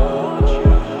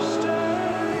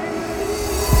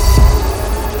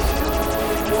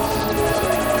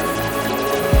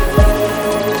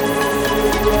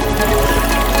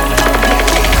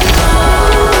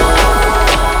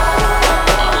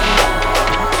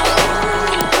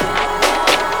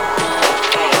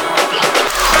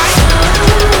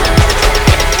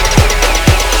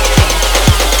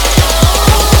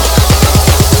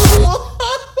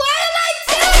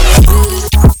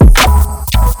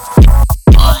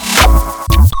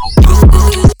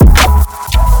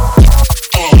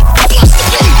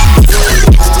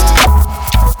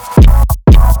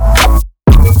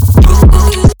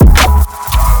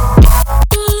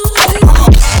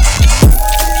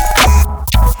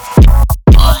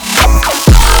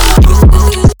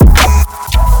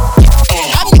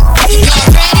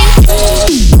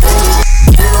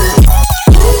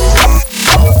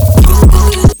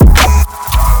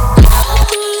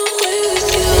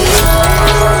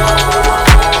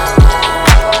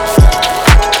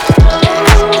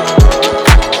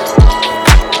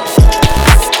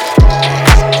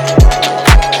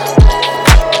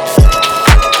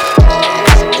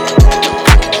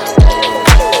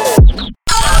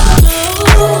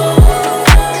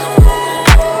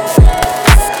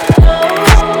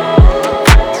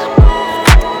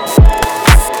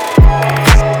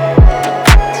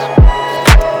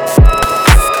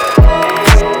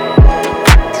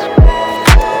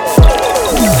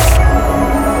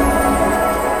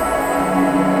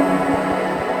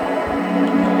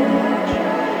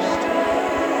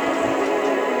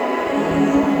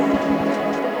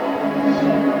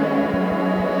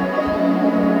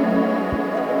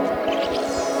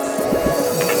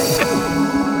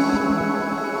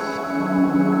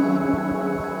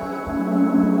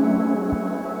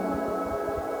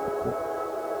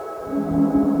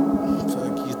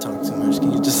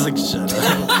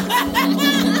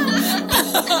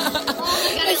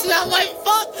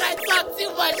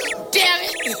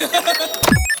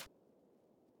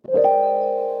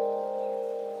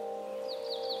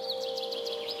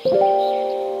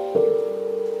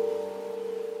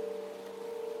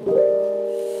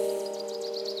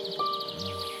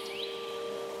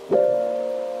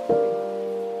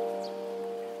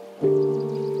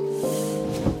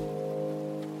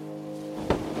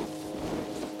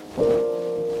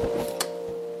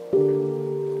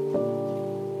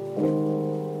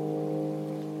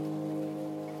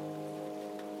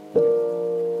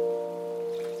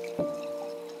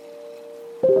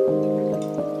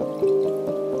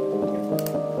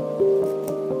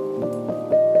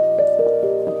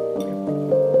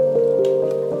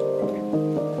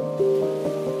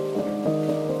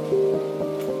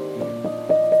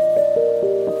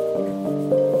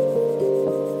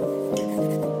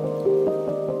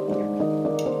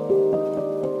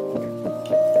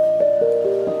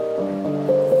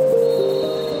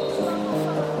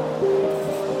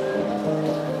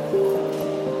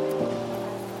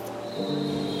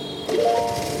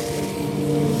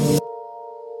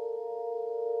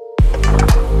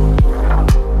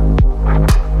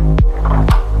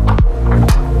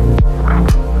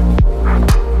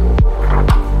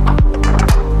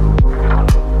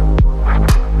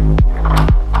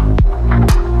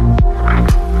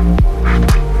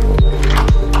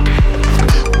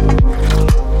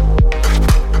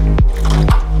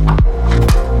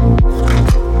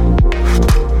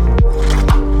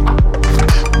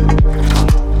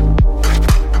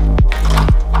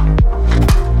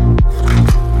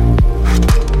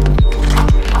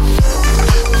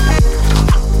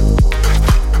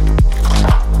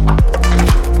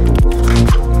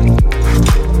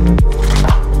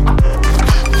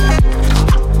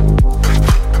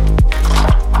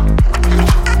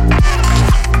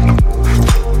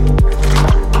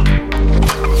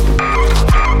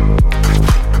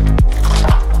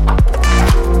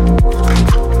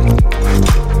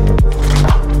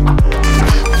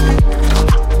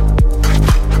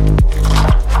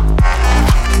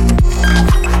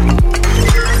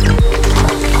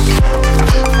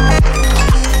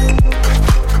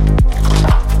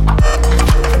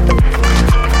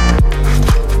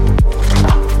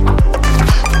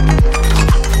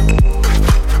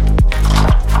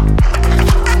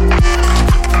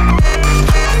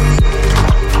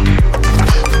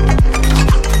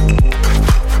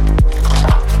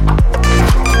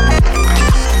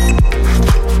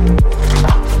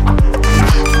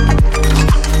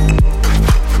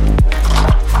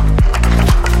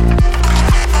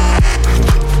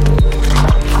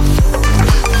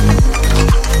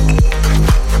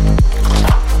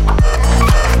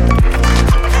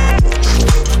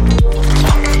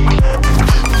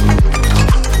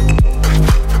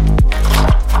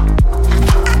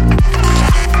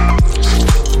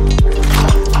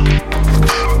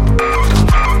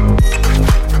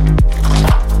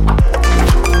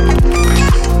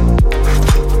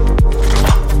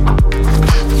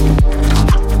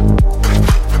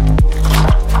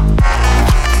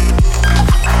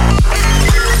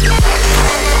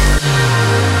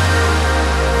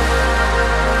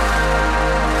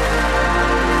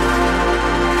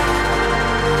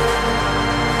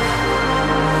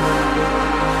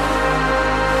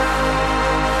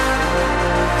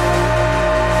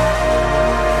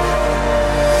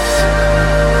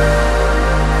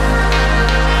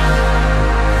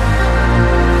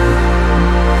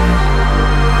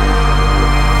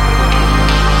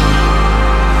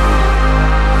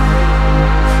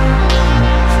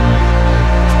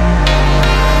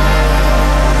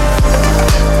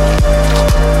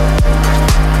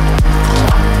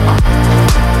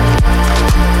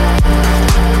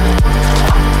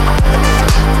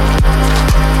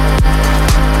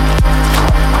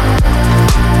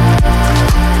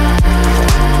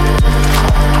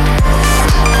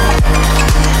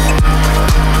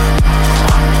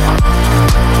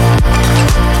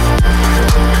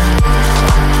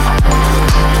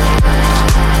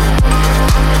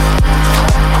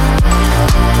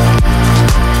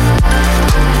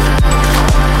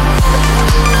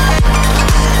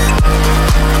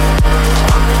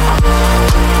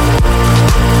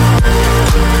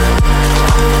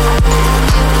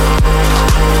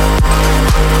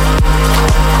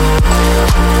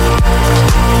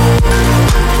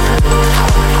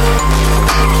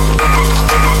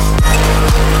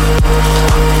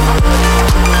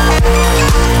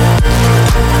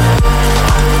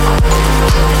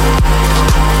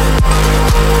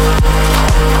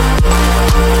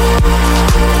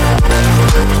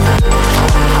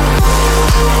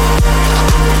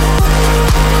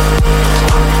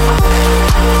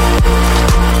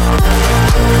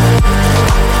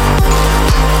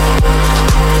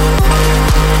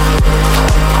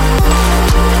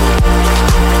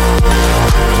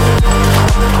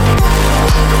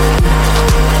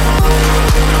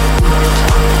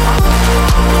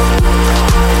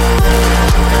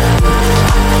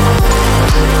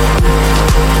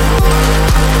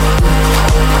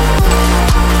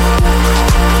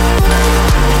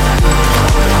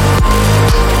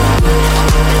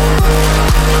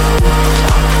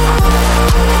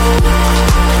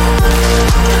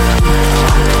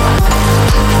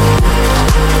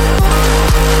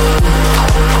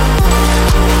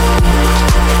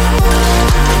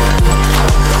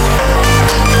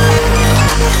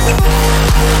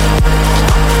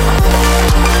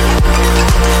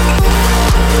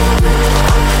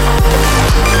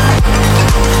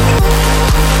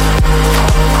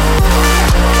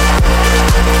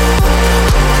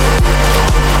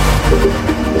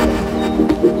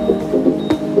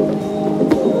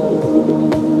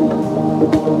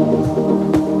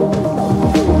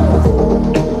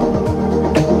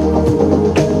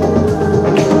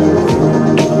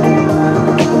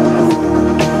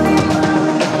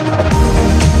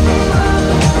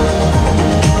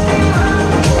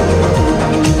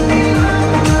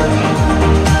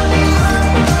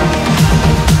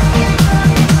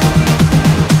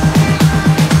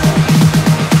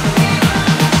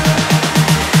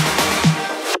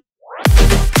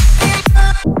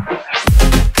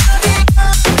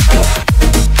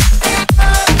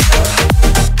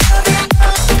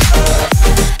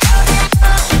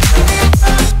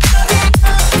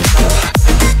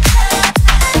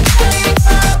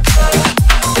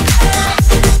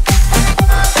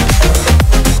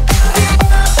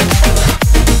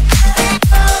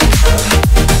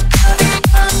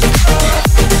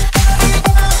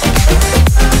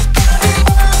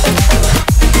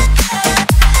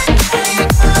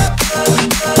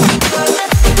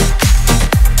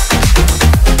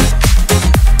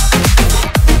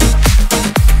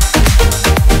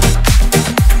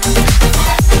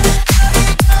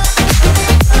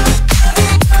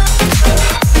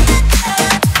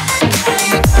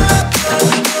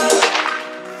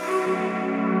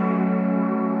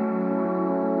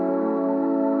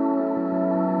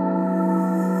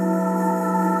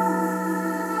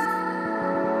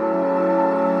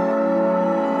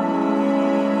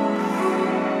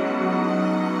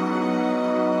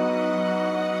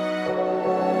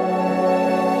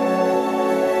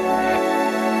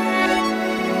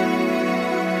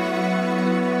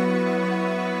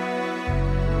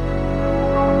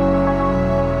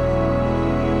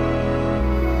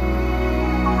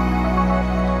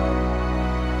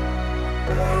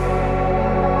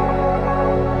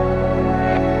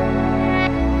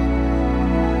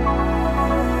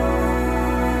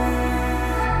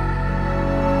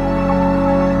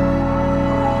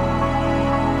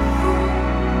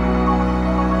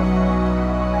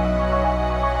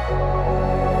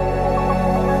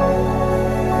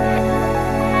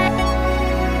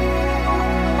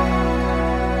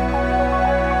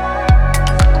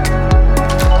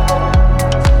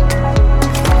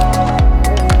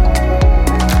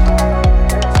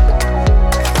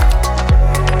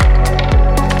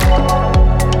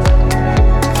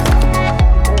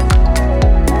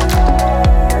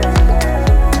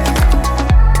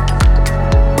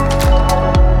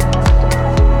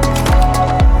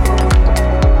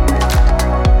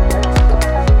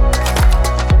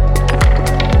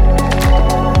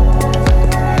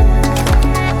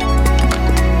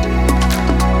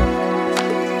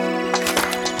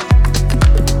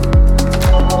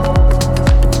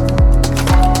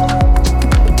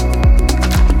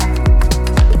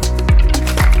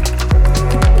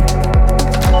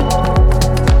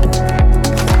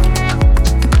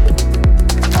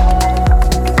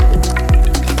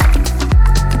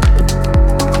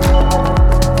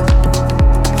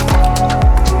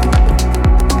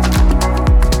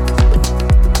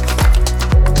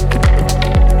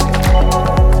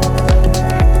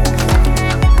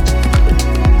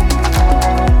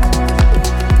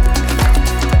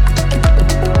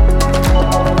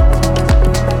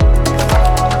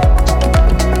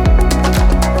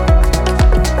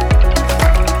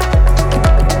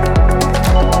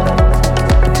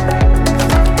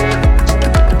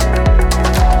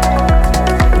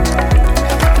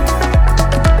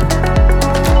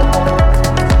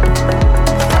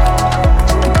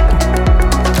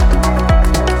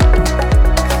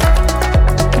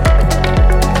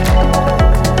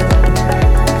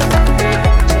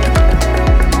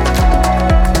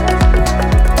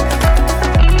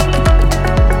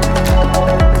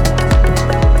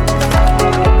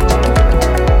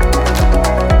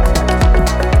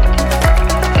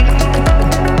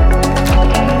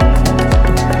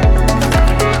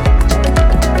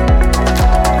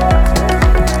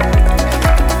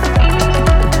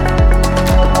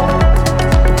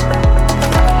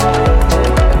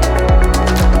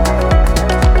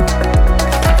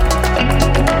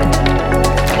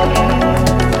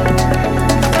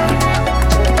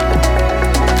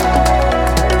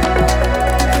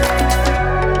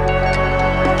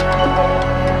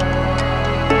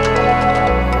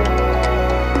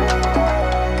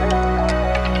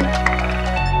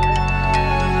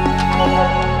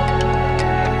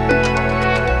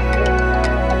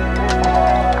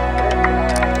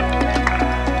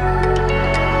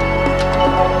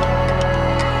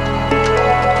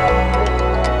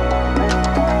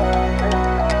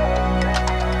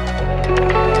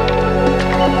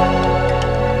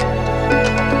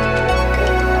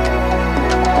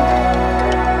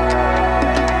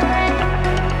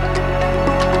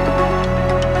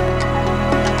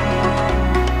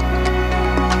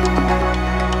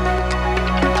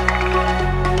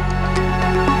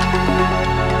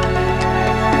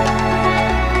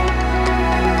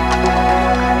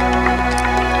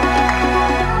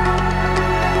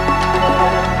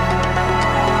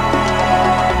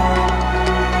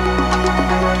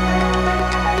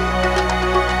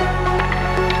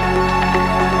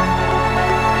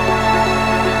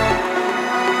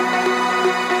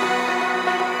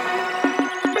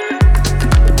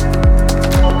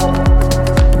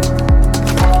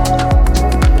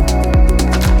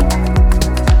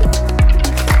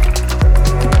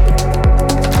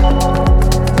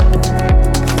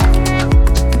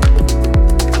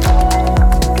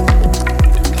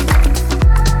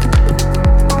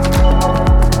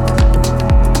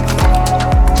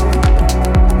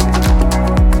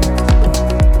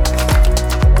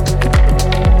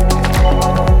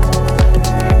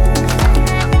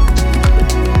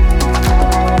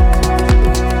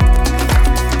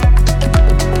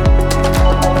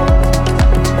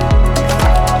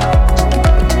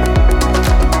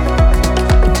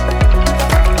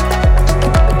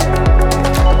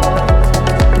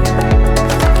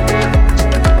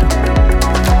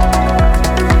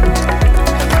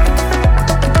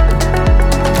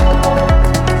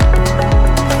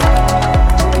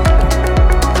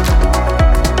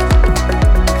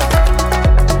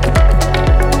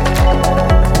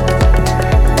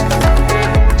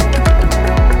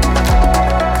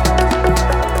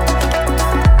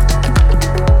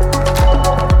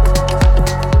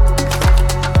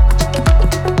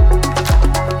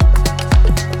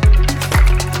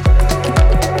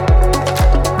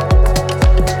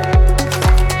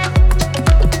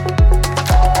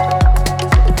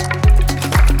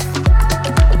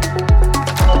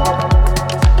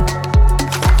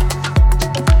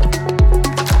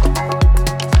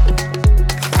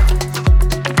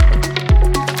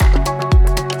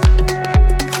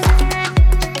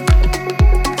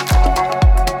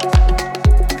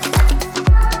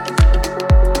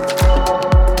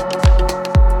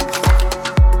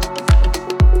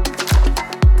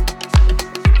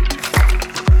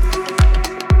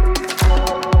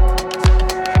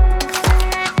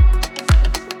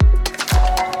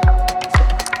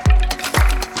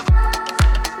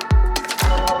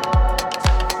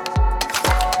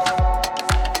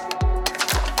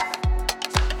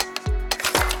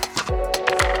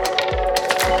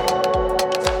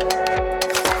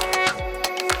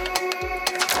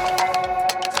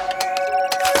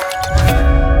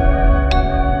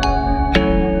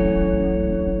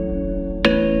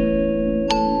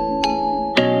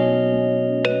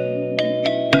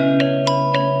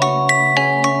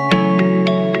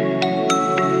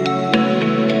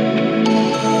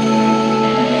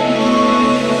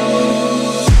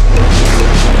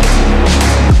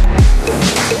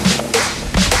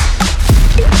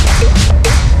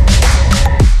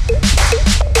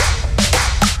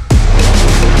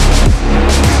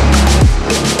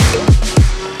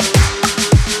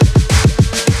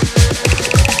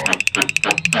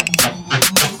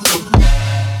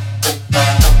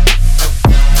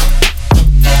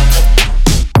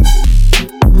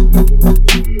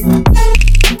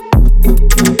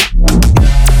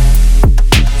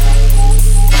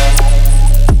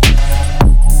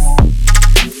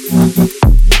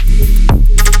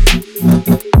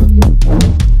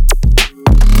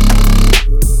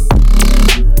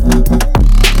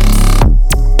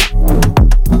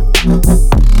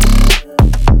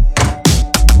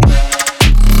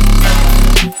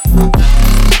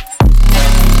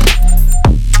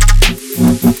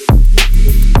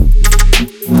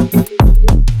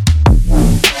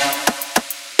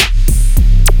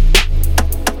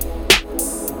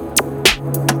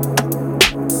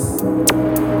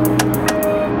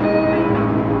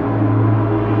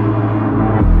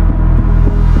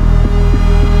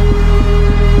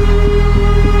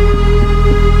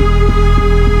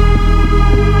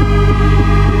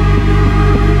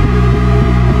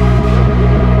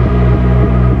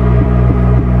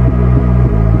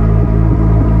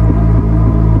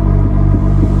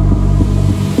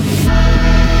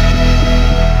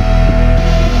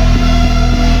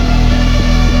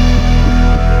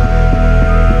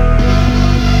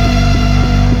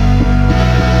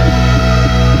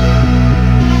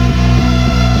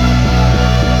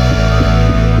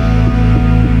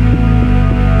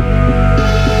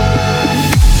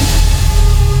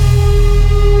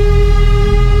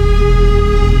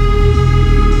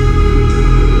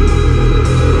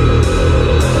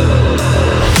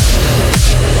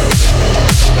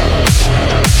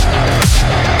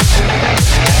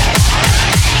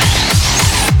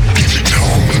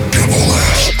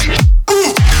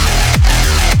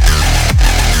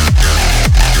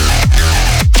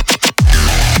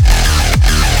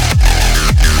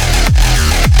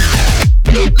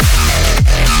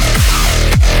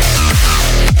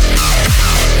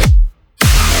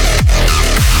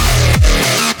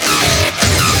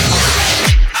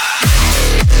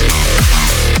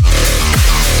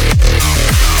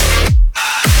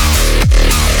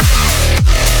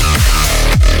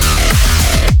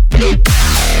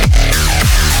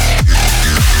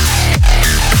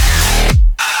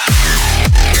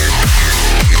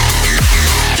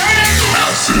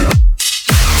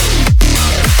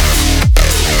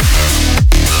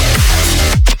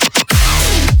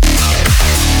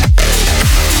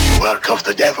 mark of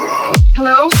the devil.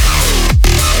 Hello?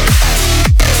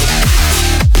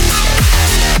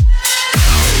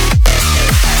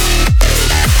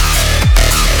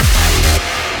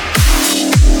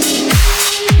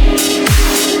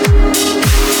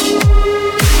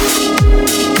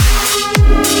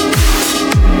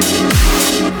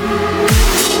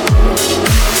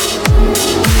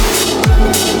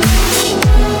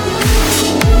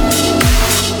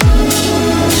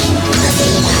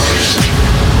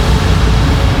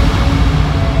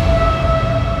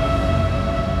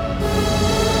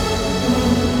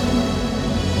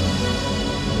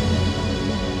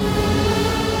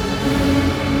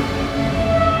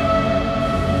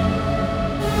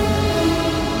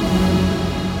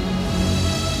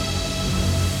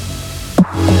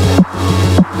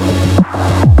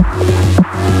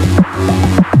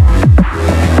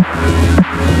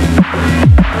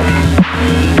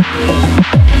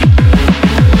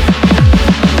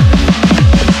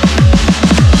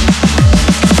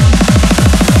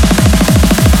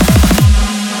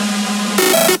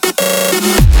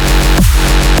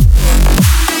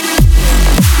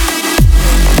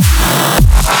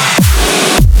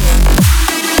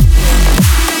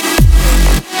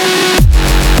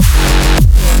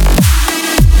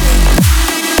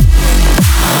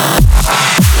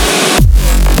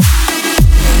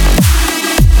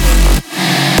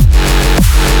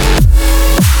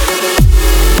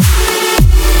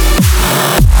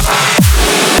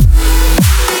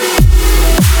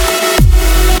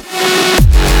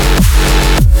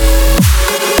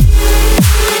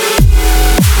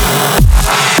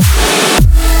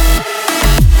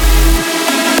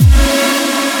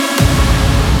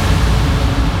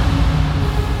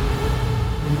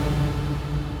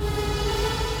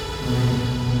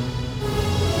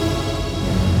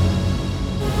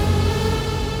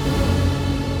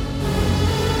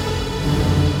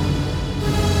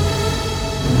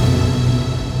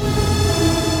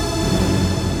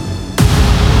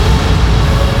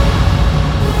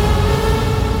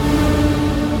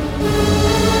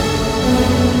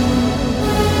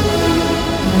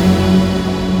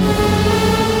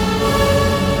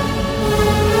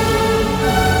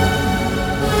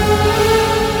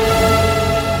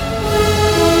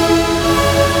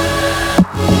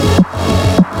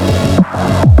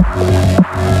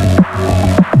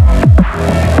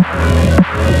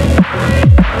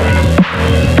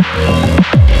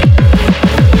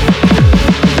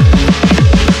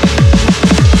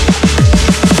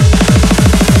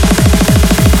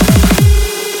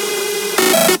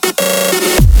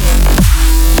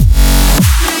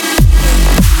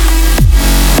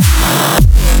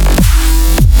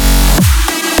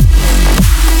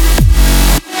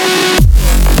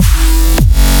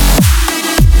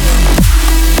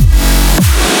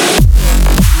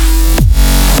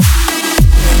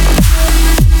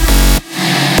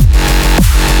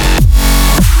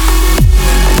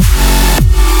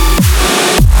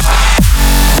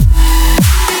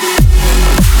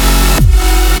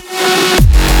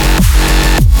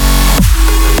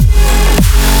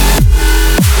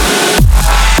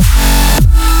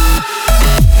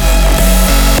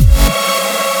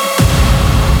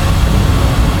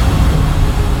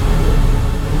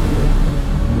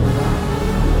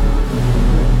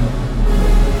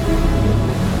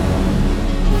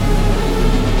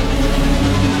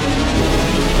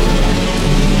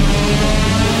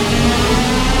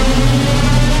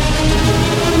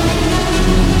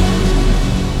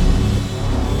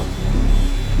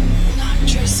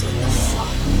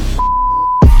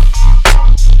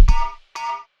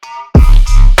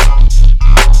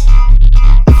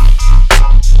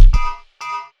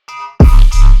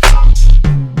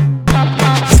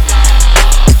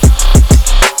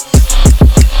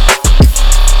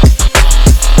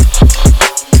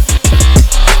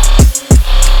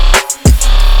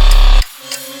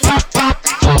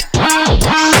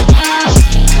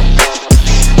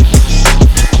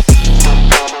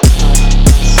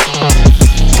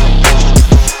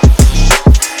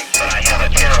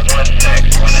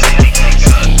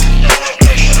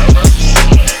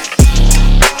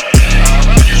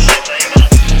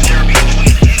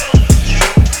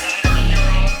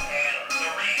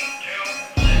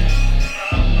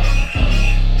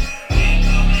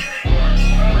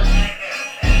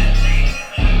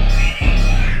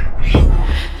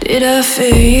 Did I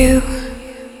fail you?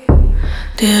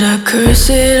 Did I curse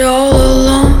it all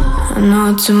along? I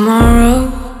know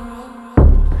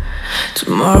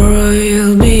tomorrow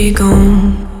you'll be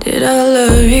gone. Did I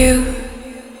love you?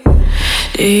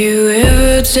 Did you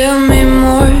ever tell me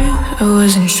more? I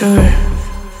wasn't sure.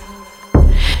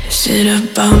 Is it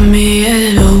about me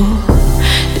at all?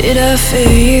 Did I for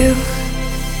you?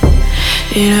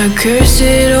 Did I curse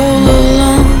it all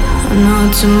along? I know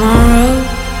tomorrow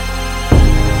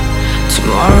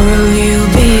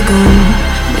you'll be gone.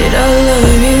 Did I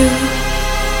love you?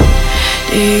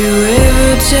 Did you ever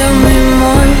tell me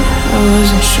more? I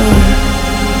wasn't sure.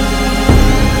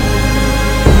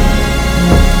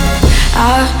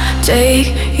 I'll take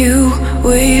you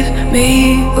with me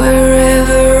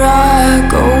wherever I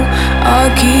go.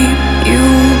 I'll keep you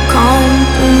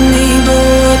company, but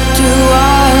what do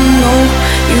I know?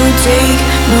 You take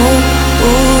no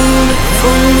bullet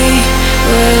from me,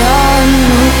 but I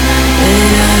know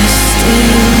that I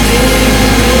still get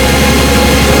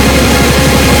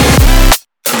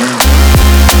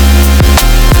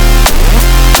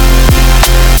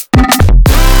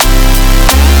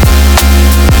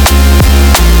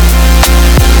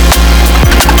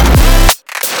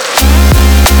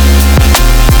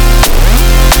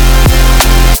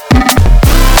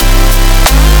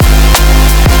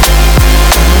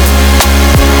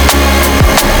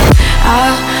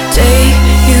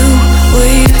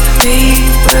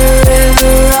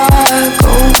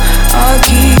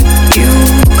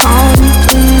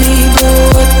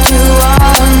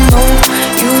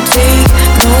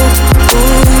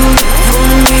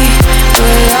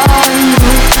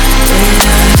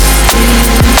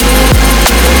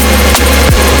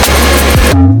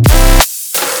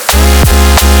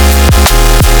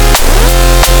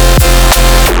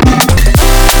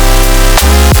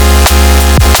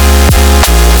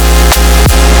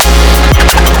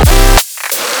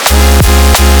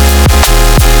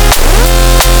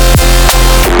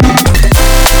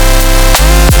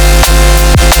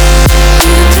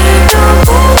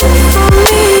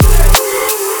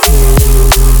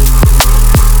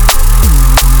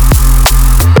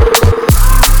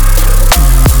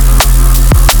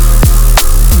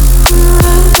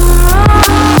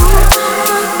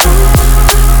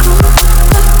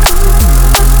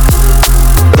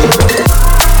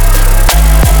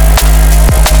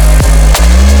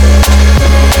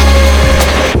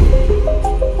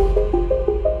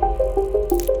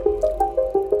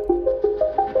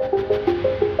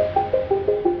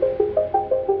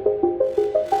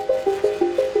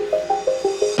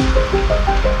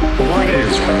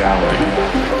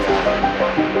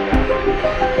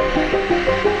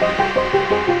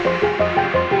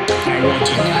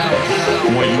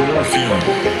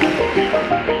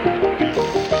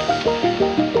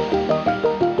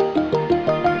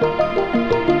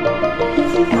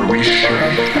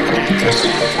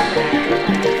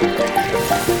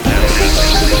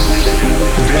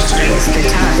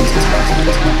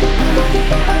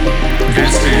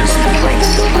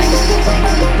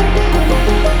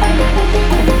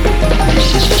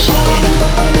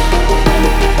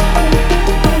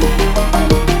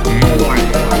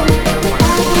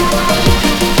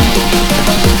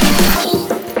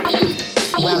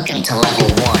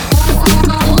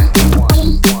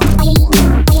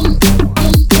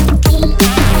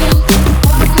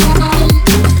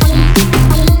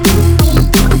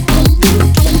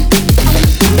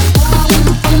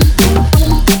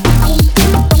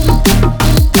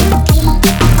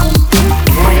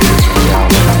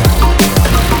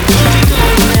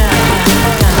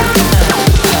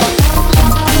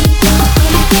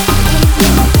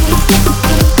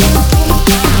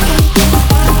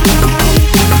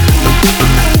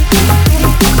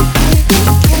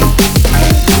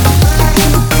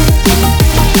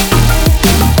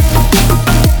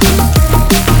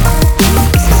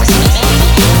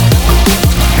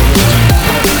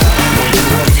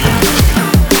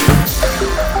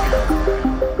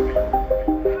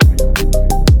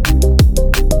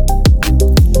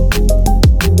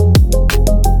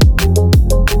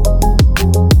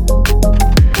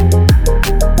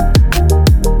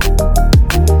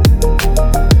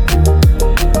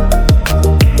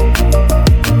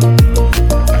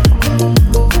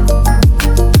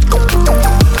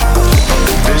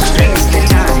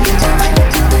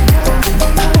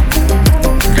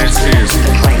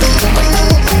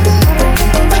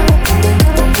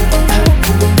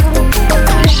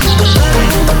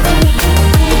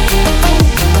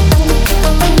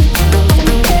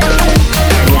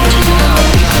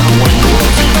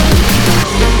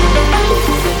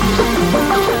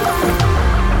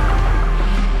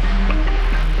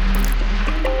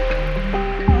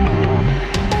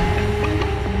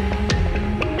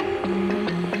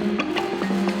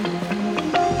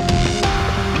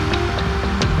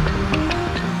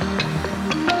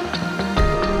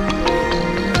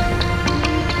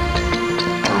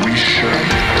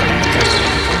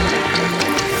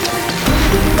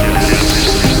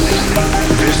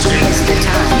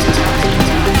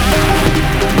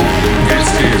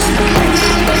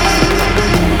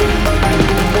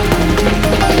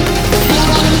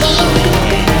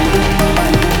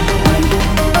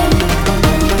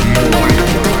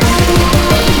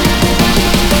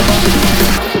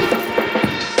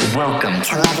Welcome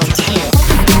to level 2.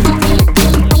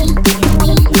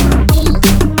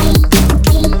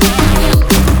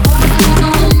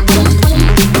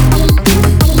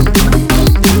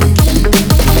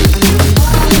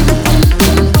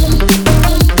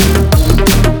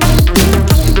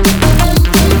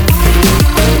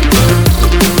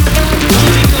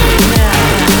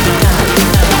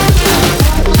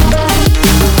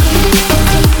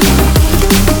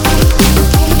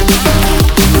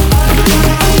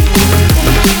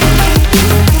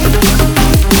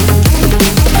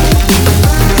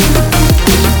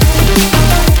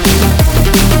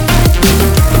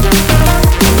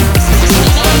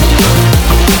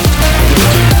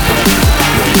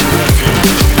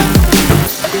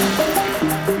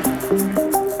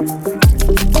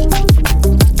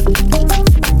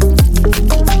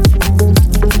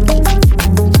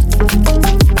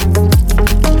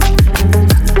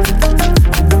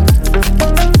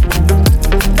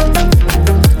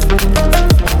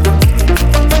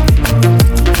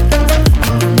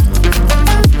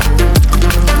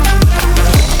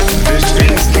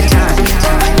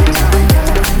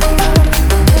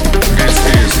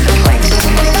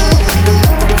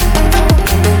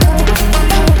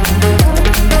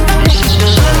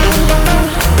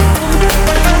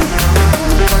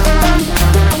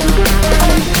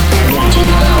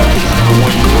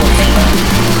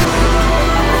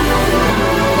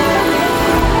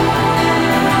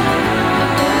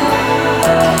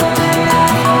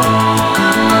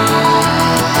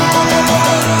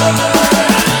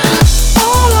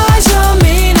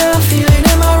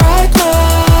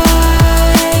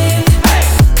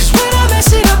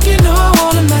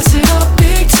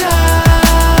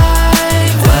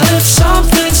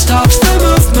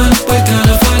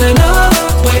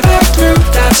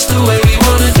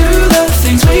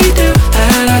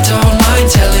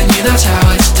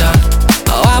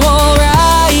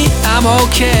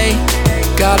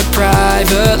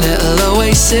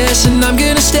 And I'm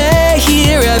gonna stay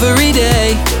here every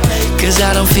day, 'cause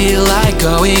I don't feel like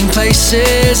going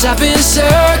places. I've been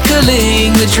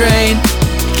circling the drain,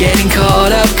 getting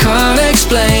caught up, can't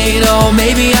explain. Oh,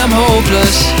 maybe I'm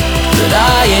hopeless, but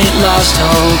I ain't lost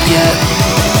hope yet.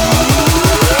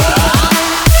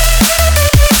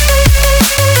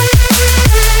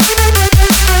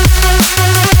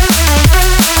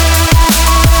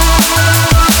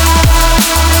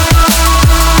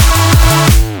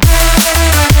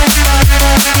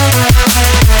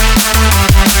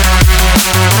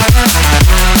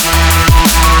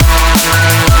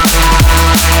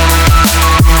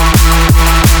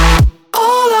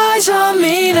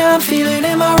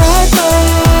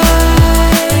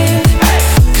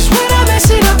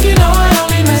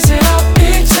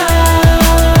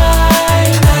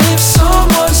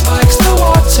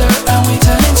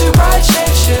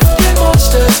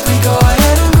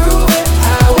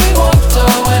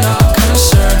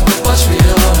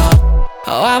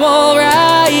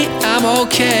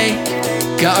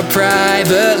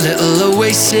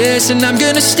 And I'm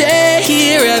gonna stay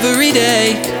here every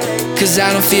day, 'cause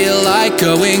I don't feel like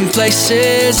going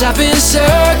places. I've been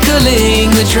circling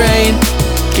the drain,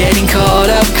 getting caught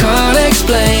up, can't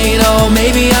explain. Oh,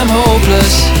 maybe I'm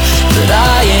hopeless, but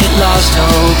I ain't lost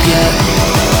hope yet.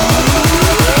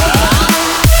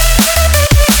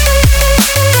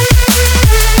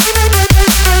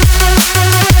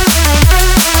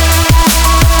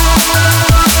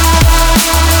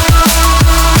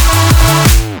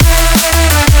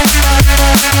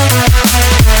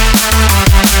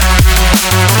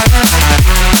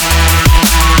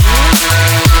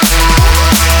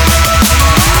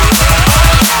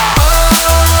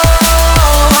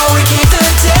 We keep the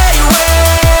day away,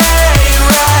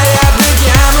 right at the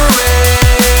gamma.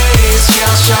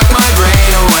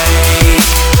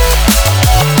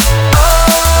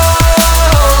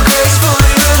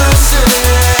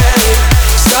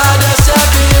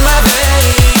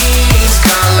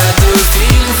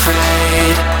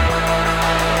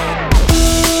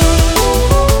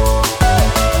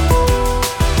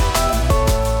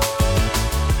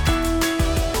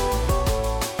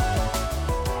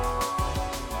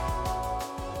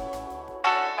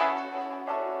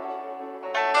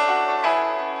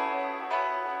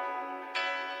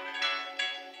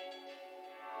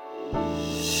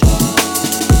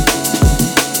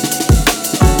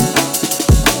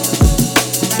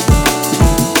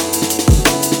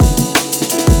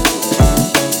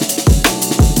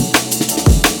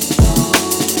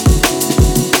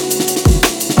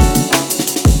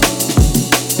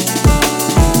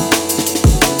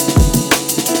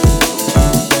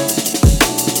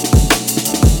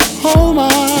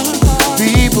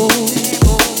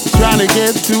 trying to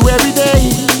get through every day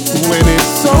when it's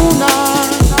so not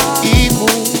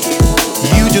equal.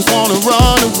 You just wanna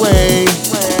run away.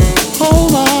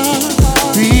 Oh my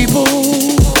people,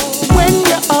 when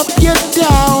you're up, you're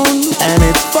down, and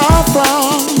it's far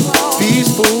from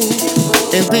peaceful,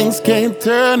 and things can't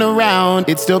turn around.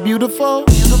 It's still beautiful.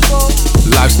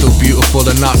 Life's still beautiful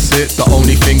and that's it. The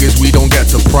only thing is we don't get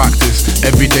to practice.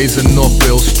 Every day's an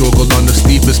uphill struggle on the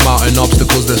steepest mountain.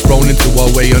 Obstacles that's thrown into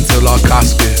our way until our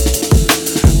casket.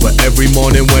 But every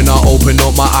morning when I open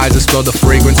up my eyes, I smell the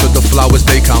fragrance of the flowers,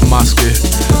 they can't mask it.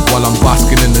 While I'm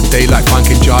basking in the daylight,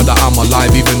 thanking Jah that I'm alive.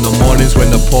 Even the mornings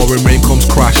when the pouring rain comes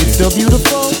crashing. It's still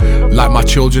beautiful. Like my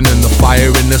children and the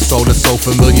fire in their soul that's so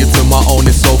familiar to my own,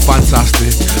 it's so fantastic.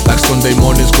 Like Sunday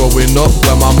mornings growing up,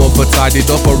 when my mother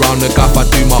tidied up around the gaff, I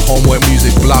do my homework,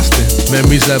 music blasting.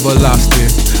 Memories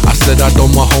everlasting. I said I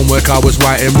done my homework, I was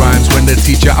writing rhymes. When the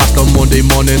teacher asked on Monday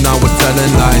morning, I was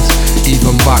telling lies.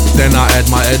 Even back then I had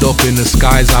my head up in the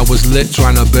skies. I was lit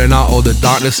trying to burn out all the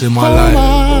darkness in my life.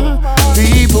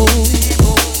 People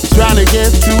trying to get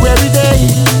through every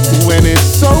day when it's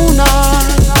so not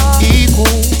equal.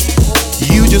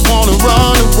 You just wanna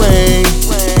run away.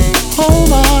 Oh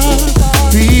my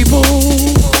people,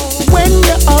 when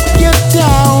you're up, you're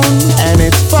down, and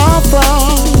it's far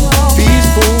from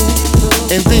peaceful,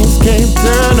 and things can't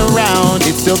turn around.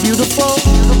 It's still beautiful.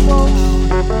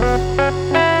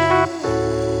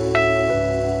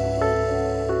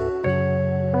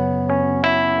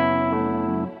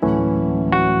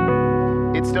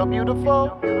 It's still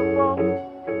beautiful.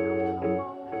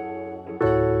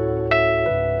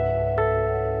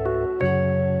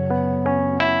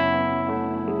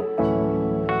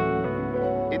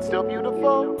 It's still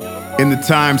beautiful. In the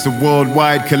times of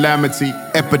worldwide calamity,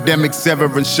 epidemics ever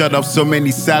and shut off so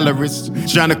many salaries.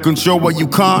 Trying to control what you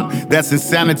can't, that's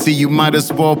insanity. You might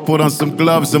as well put on some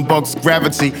gloves and box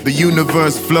gravity. The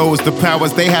universe flows, the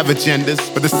powers, they have agendas.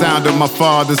 But the sound of my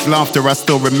father's laughter I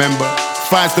still remember.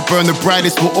 Fires that burn the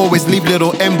brightest will always leave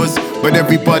little embers, but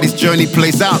everybody's journey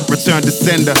plays out, return to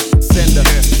sender.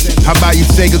 How about you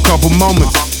take a couple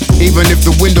moments? Even if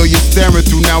the window you're staring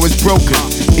through now is broken,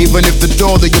 even if the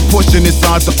door that you're pushing is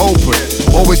hard to open,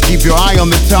 always keep your eye on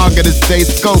the target and stay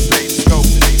scoping.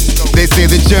 They say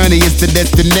the journey is the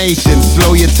destination.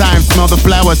 Slow your time, smell the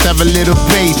flowers, have a little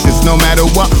patience. No matter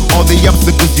what, all the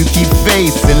obstacles you keep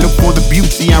facing, look for the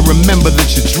beauty and remember that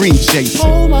your dream chasing.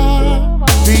 Oh my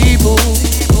people,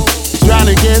 trying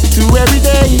to get through every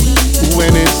day when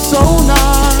it's so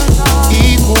not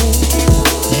equal.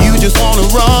 You just wanna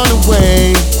run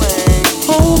away.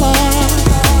 Oh my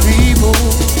people,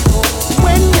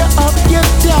 when you're up,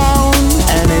 you're down,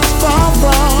 and it's far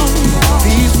from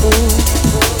peaceful,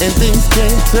 and things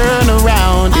can't turn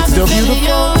around. It's still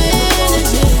beautiful.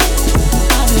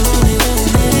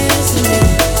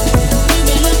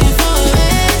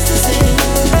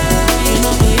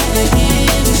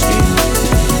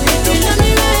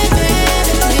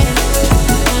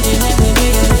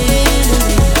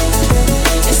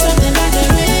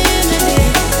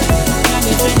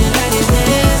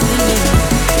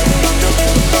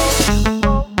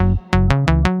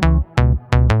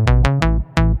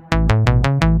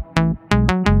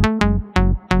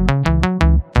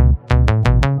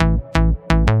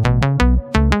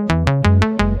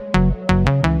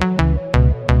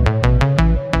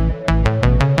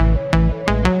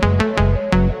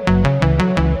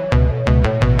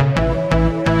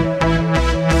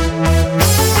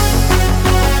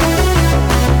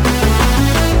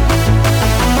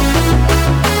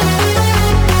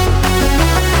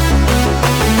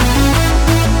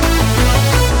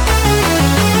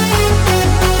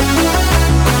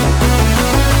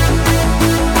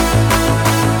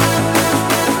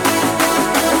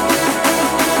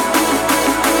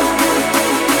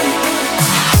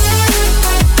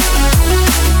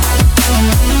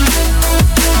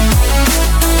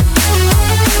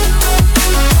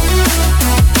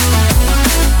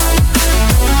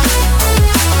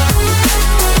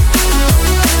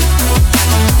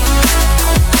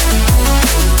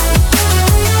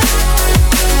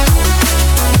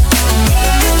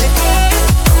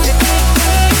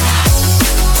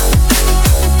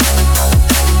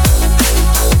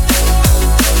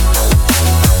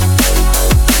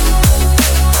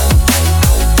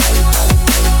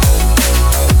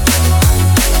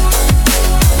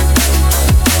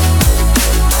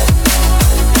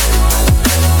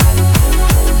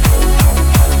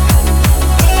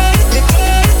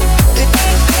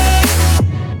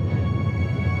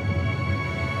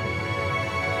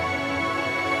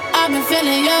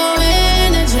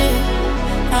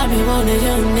 I've been wanting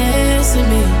your next to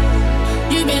me.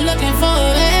 You've been looking for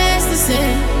ecstasy.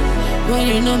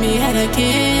 you know me had a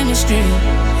chemistry.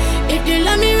 If you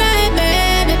love me right,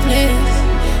 baby, please,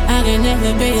 I can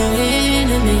never be your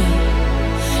enemy.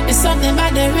 It's something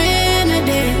about the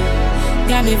remedy,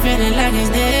 got me feeling like it's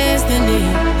destiny.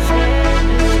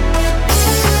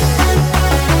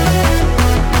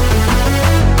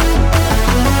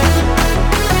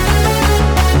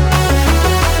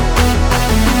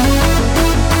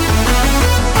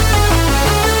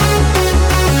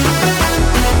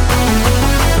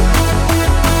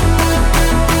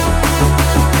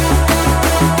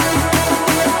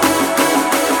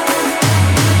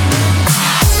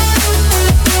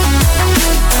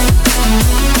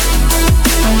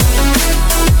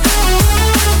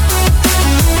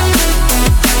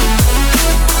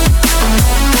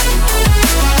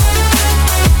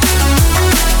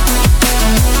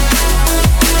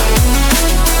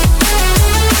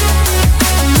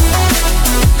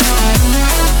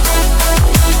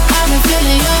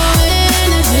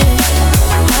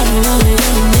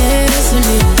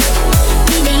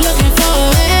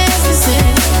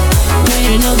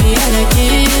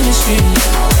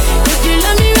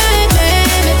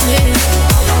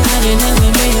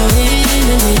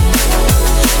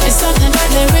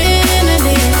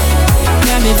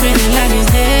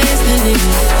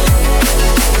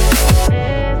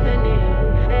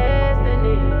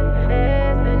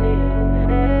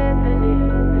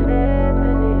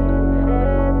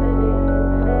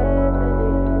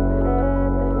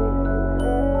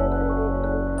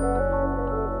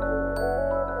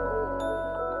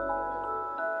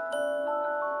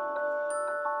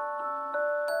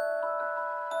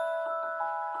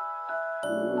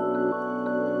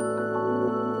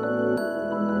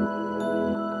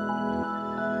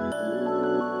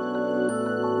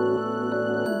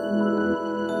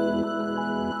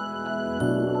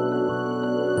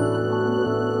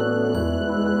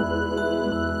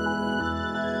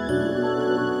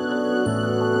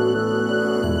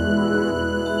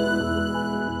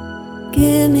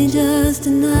 Give me just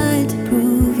a night to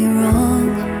prove you wrong.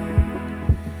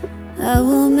 I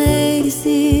will make you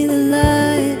see the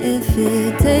light if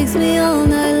it takes me all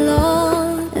night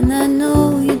long. And I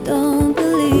know you don't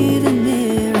believe in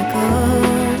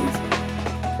miracles,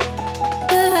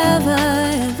 but have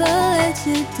I ever let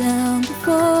you down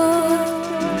before?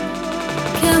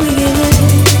 Can we give it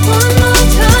one more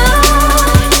time?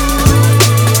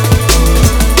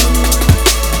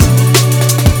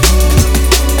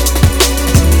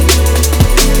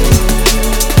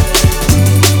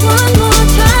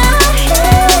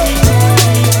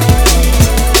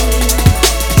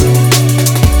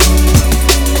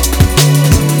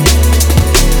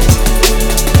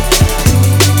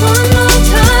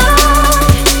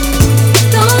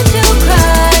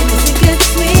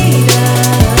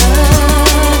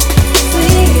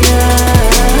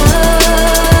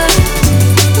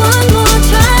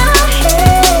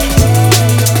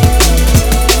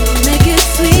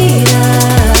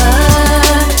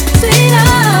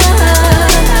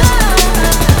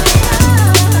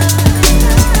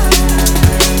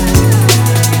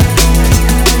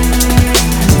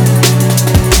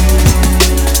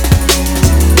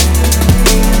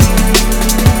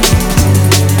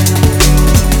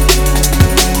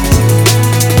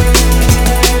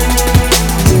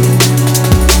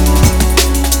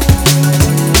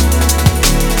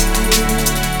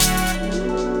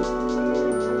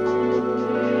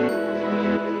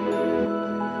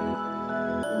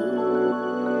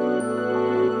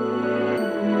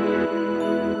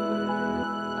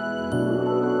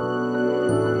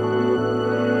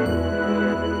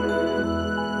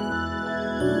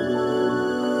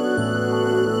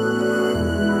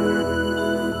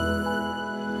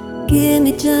 Give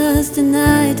me just a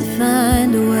night to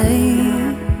find a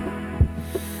way.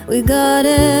 We got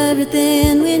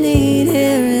everything we need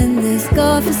here in this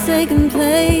godforsaken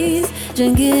place.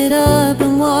 Drink it up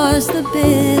and wash the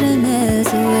bitterness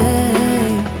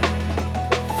away.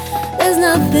 There's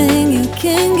nothing you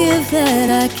can give that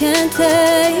I can't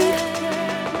take.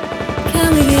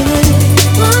 Can we give it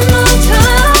one more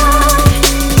time?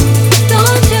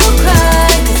 Don't you cry,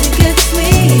 'cause it gets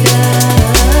sweeter.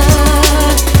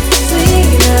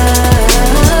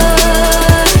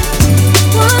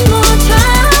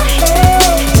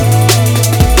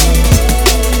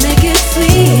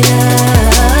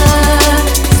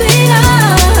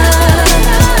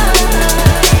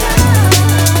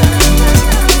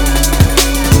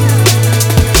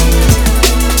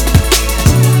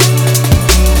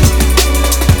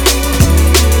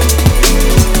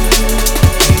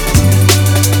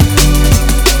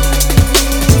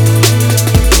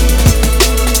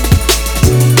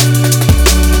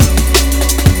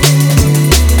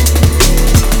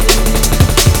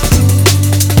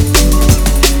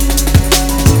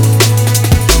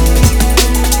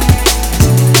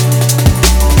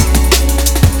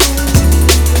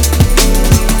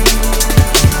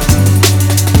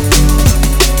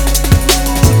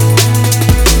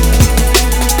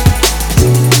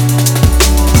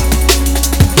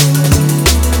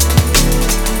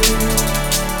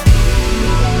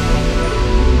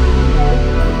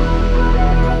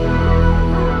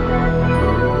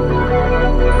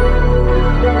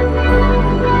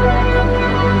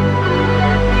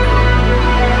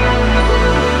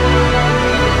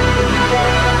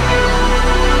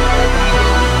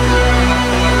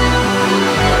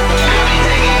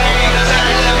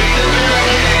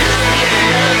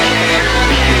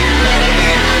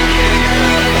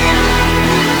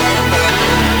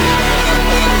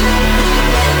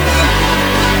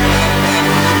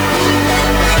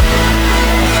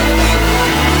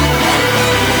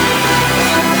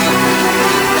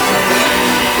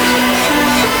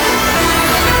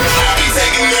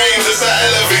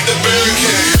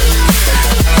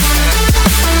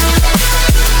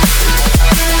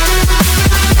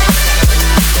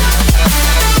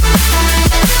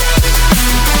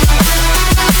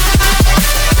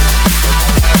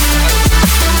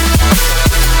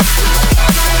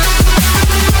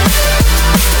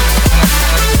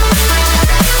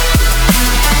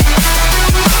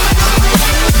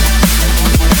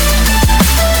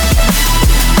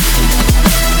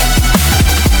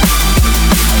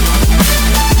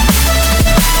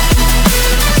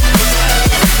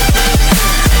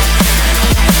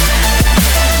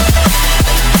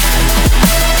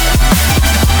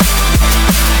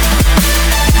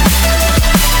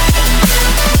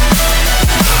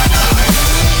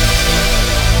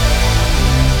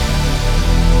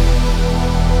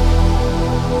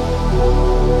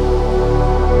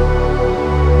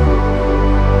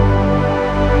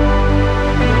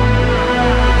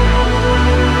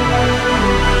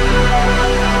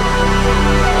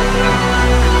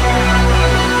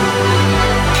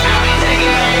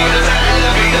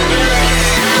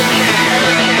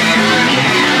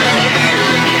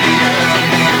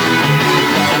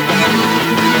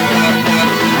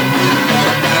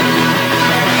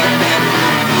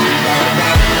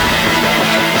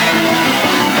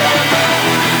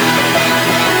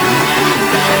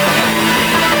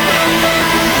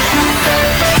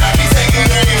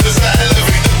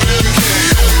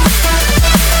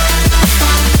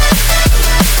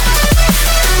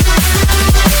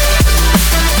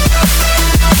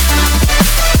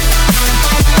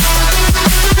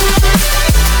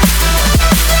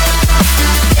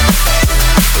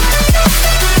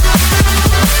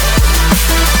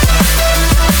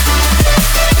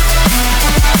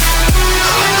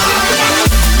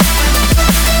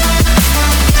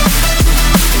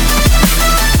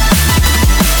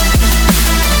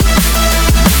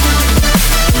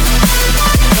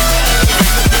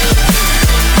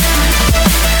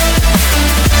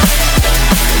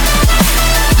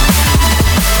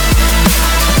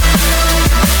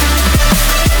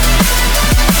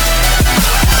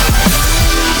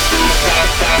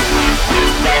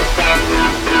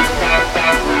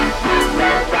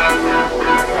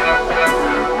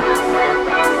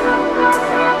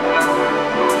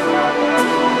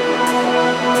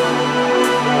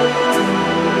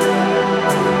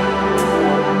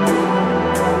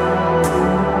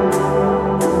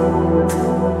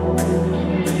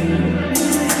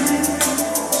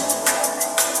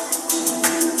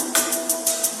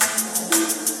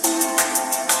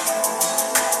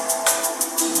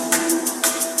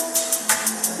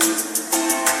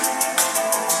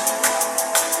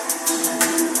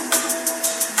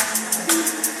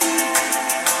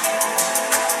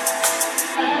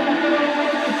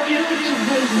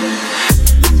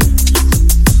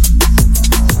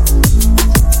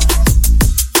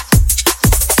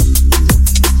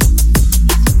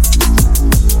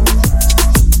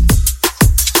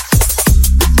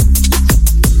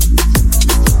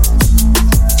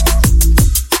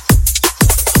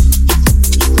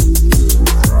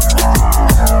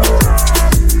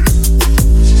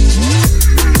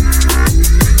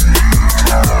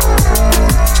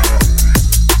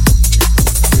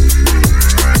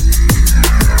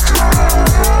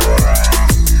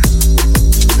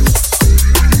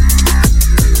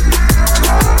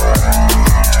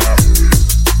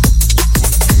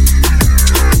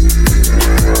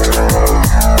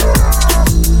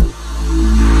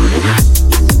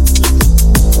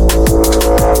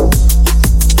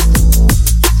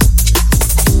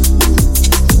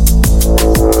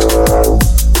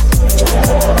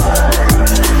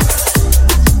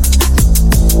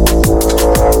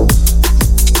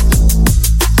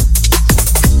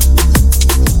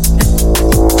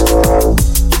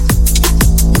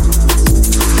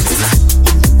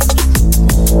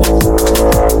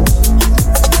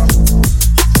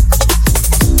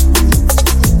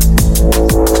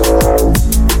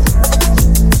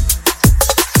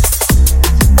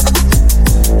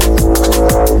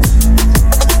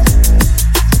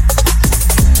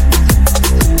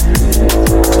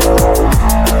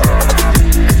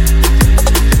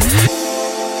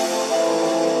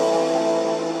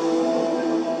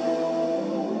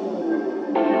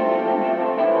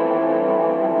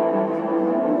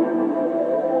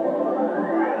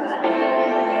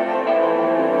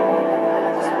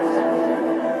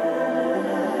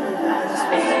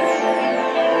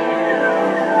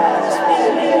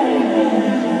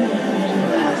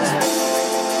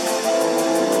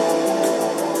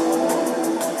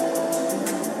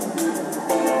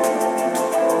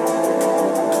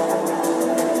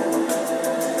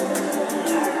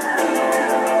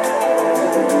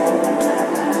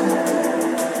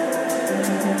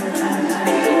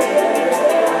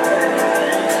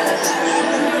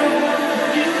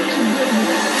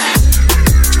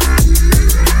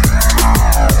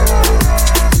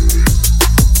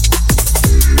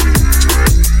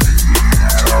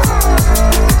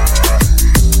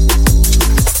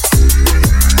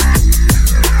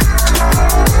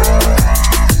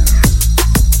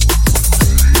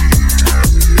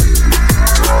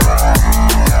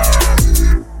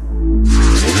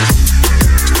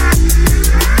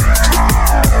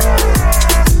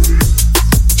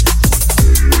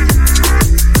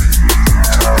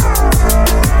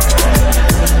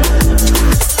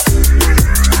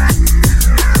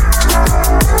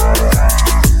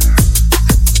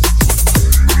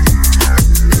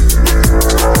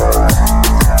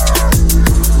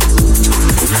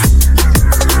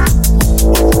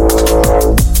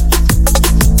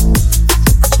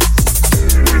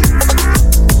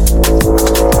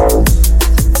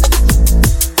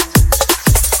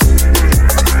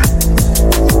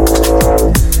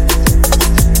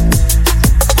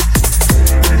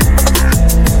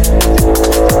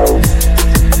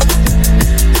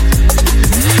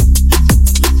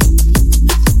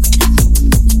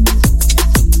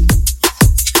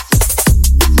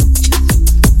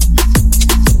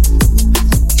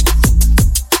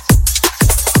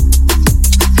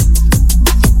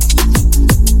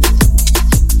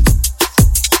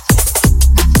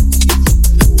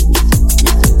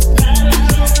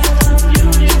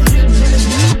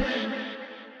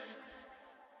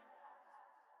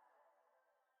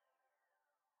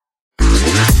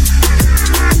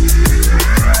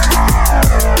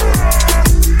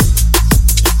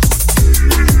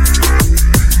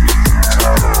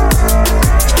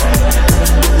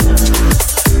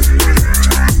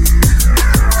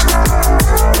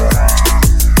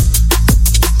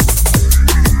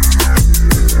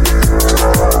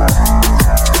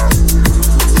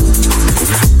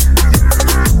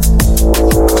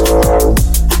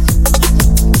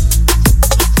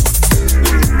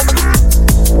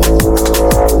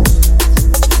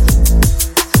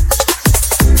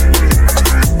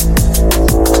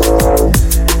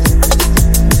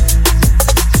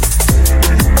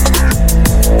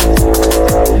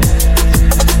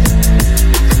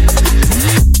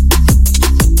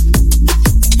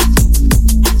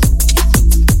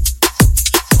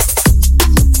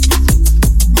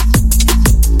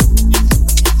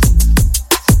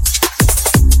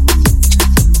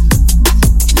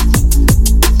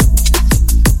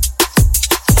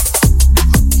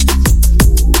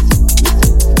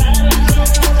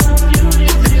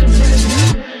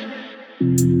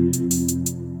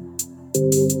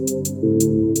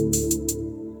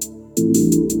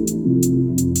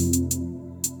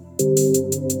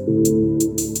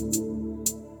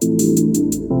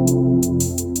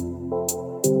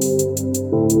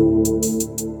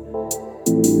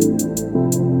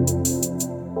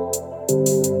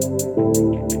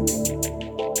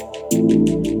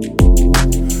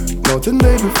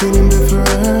 never feeling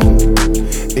different.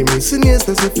 In recent years,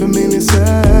 there's a familiar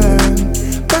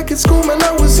sound. Back at school, man,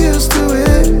 I was used to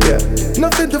it. Yeah,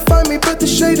 nothing defined me but the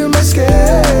shade of my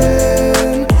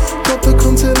skin. Got the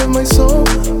content of my soul.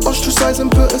 Ostracized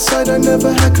and put aside, I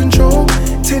never had control.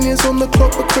 10 years on the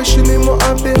clock, but questioning what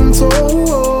I've been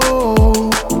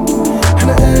told. And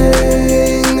I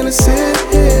ain't gonna sit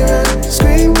here and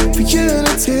scream for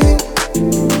unity,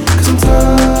 'cause I'm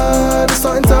tired of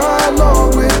starting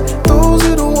dialogue with those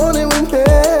who don't want it with me.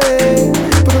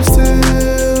 But I'm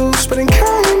still spreading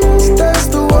kindness, that's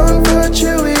the one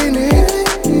virtue we need.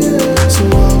 So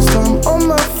whilst I'm on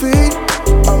my feet,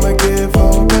 I'ma give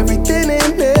hope everything it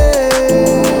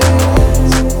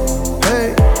needs. Hey,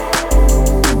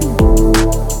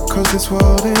 'cause this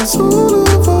world is all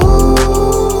of us.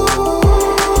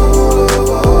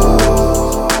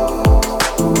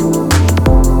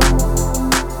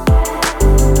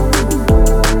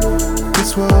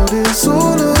 This world is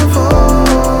all of us.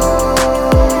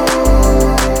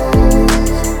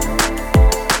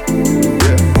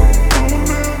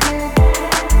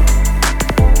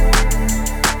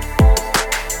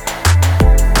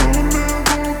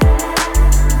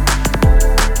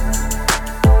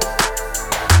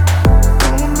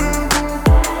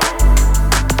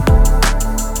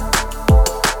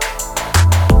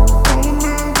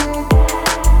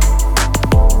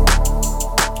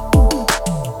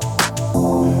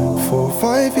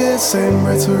 Same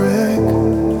rhetoric,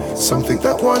 something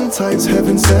that one time's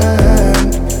heaven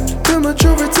sent. The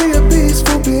majority are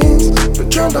peaceful beings, but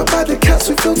drowned out by the cats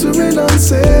who filter in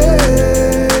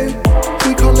unseen.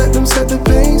 We can't let them set the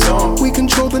pace. We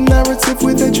control the narrative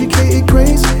with educated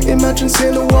grace. Imagine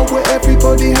seeing a world where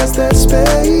everybody has their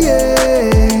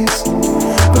space.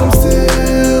 But I'm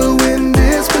still in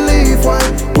disbelief why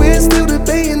we're still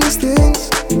debating these things.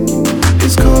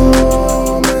 It's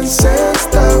common sense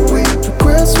that we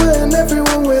progress when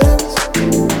everyone wins.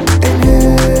 Ain't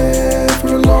here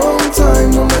for a long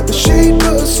time, don't let the shade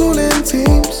put us all in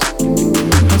teams.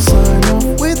 I'll sign off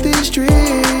with these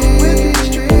dreams.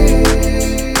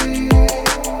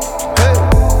 Hey.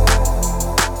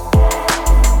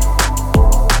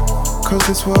 'Cause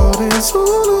this world is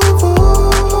all of us.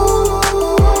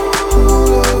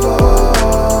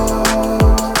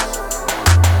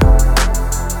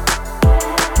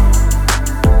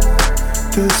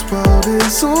 This world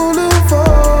is all of us.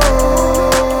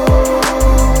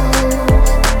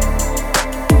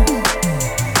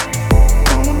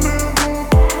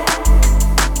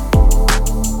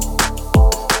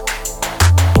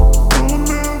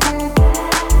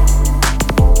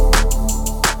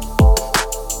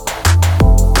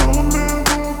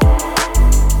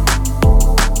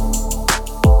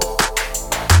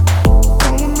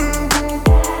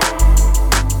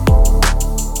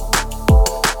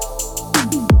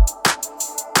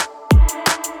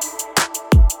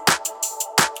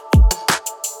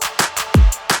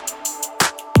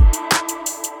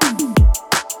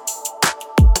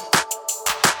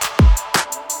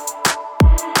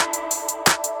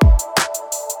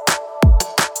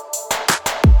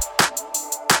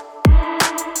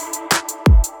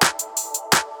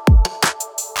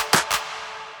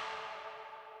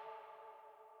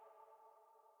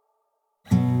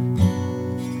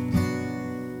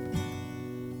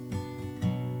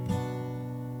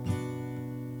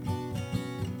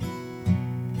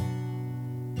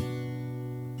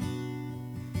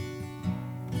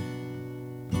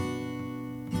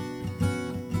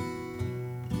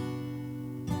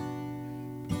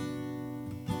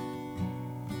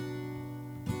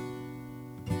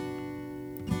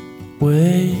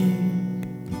 Wake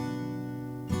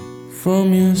from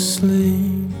your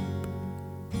sleep,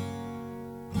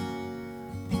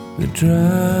 we're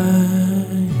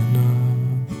drying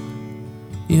up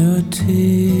your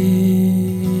tears.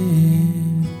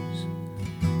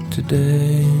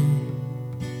 Today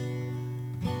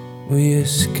we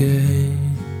escape,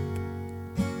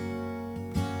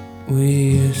 we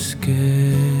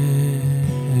escape.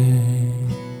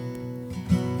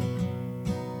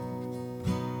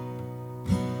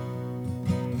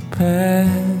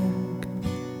 Pack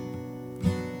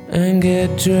and get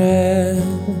dressed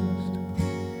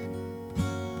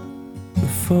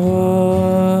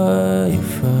before your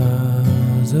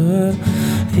father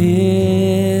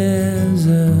hears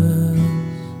us,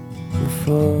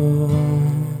 before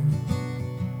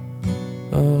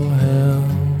all hell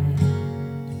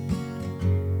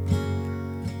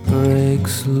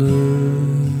breaks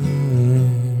loose.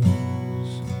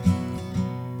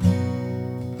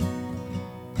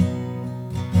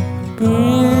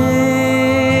 Breathe,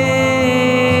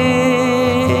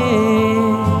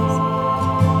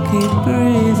 keep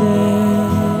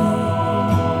breathing.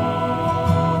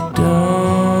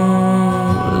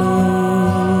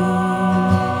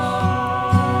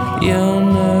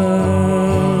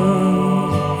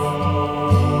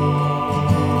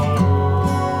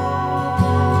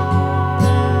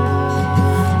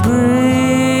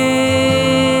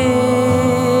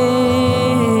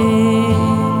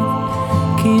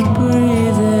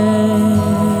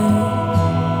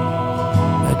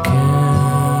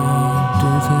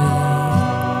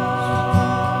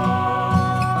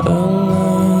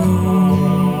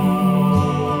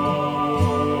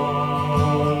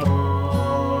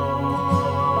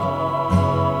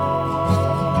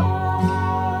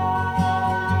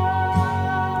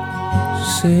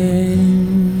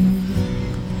 sing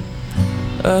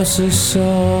us a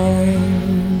song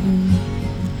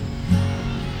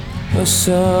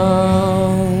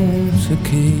to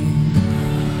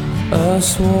keep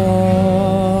us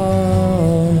warm.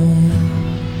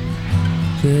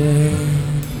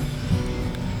 There's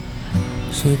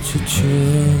such a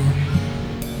chill,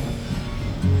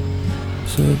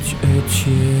 such a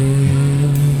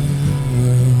chill.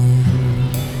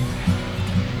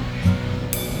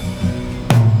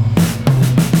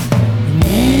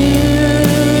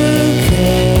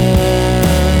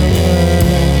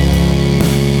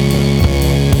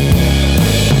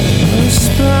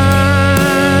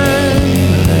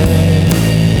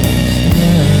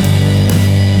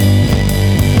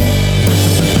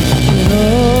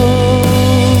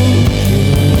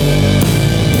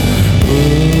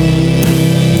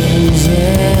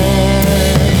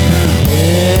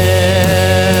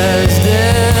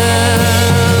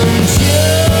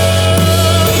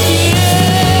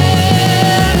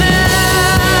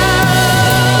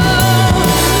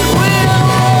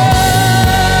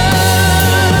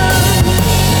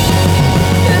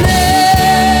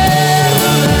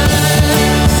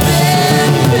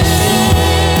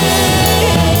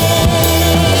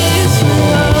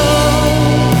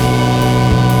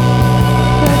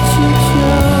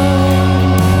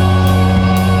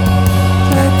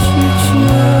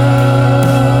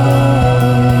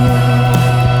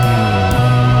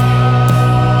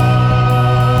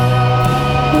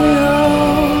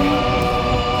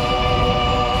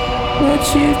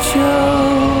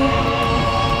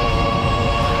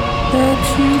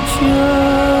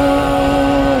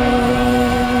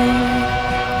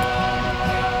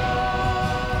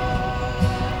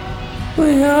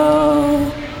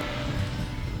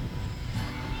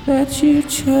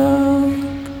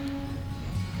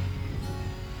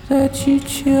 That you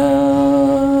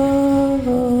choke.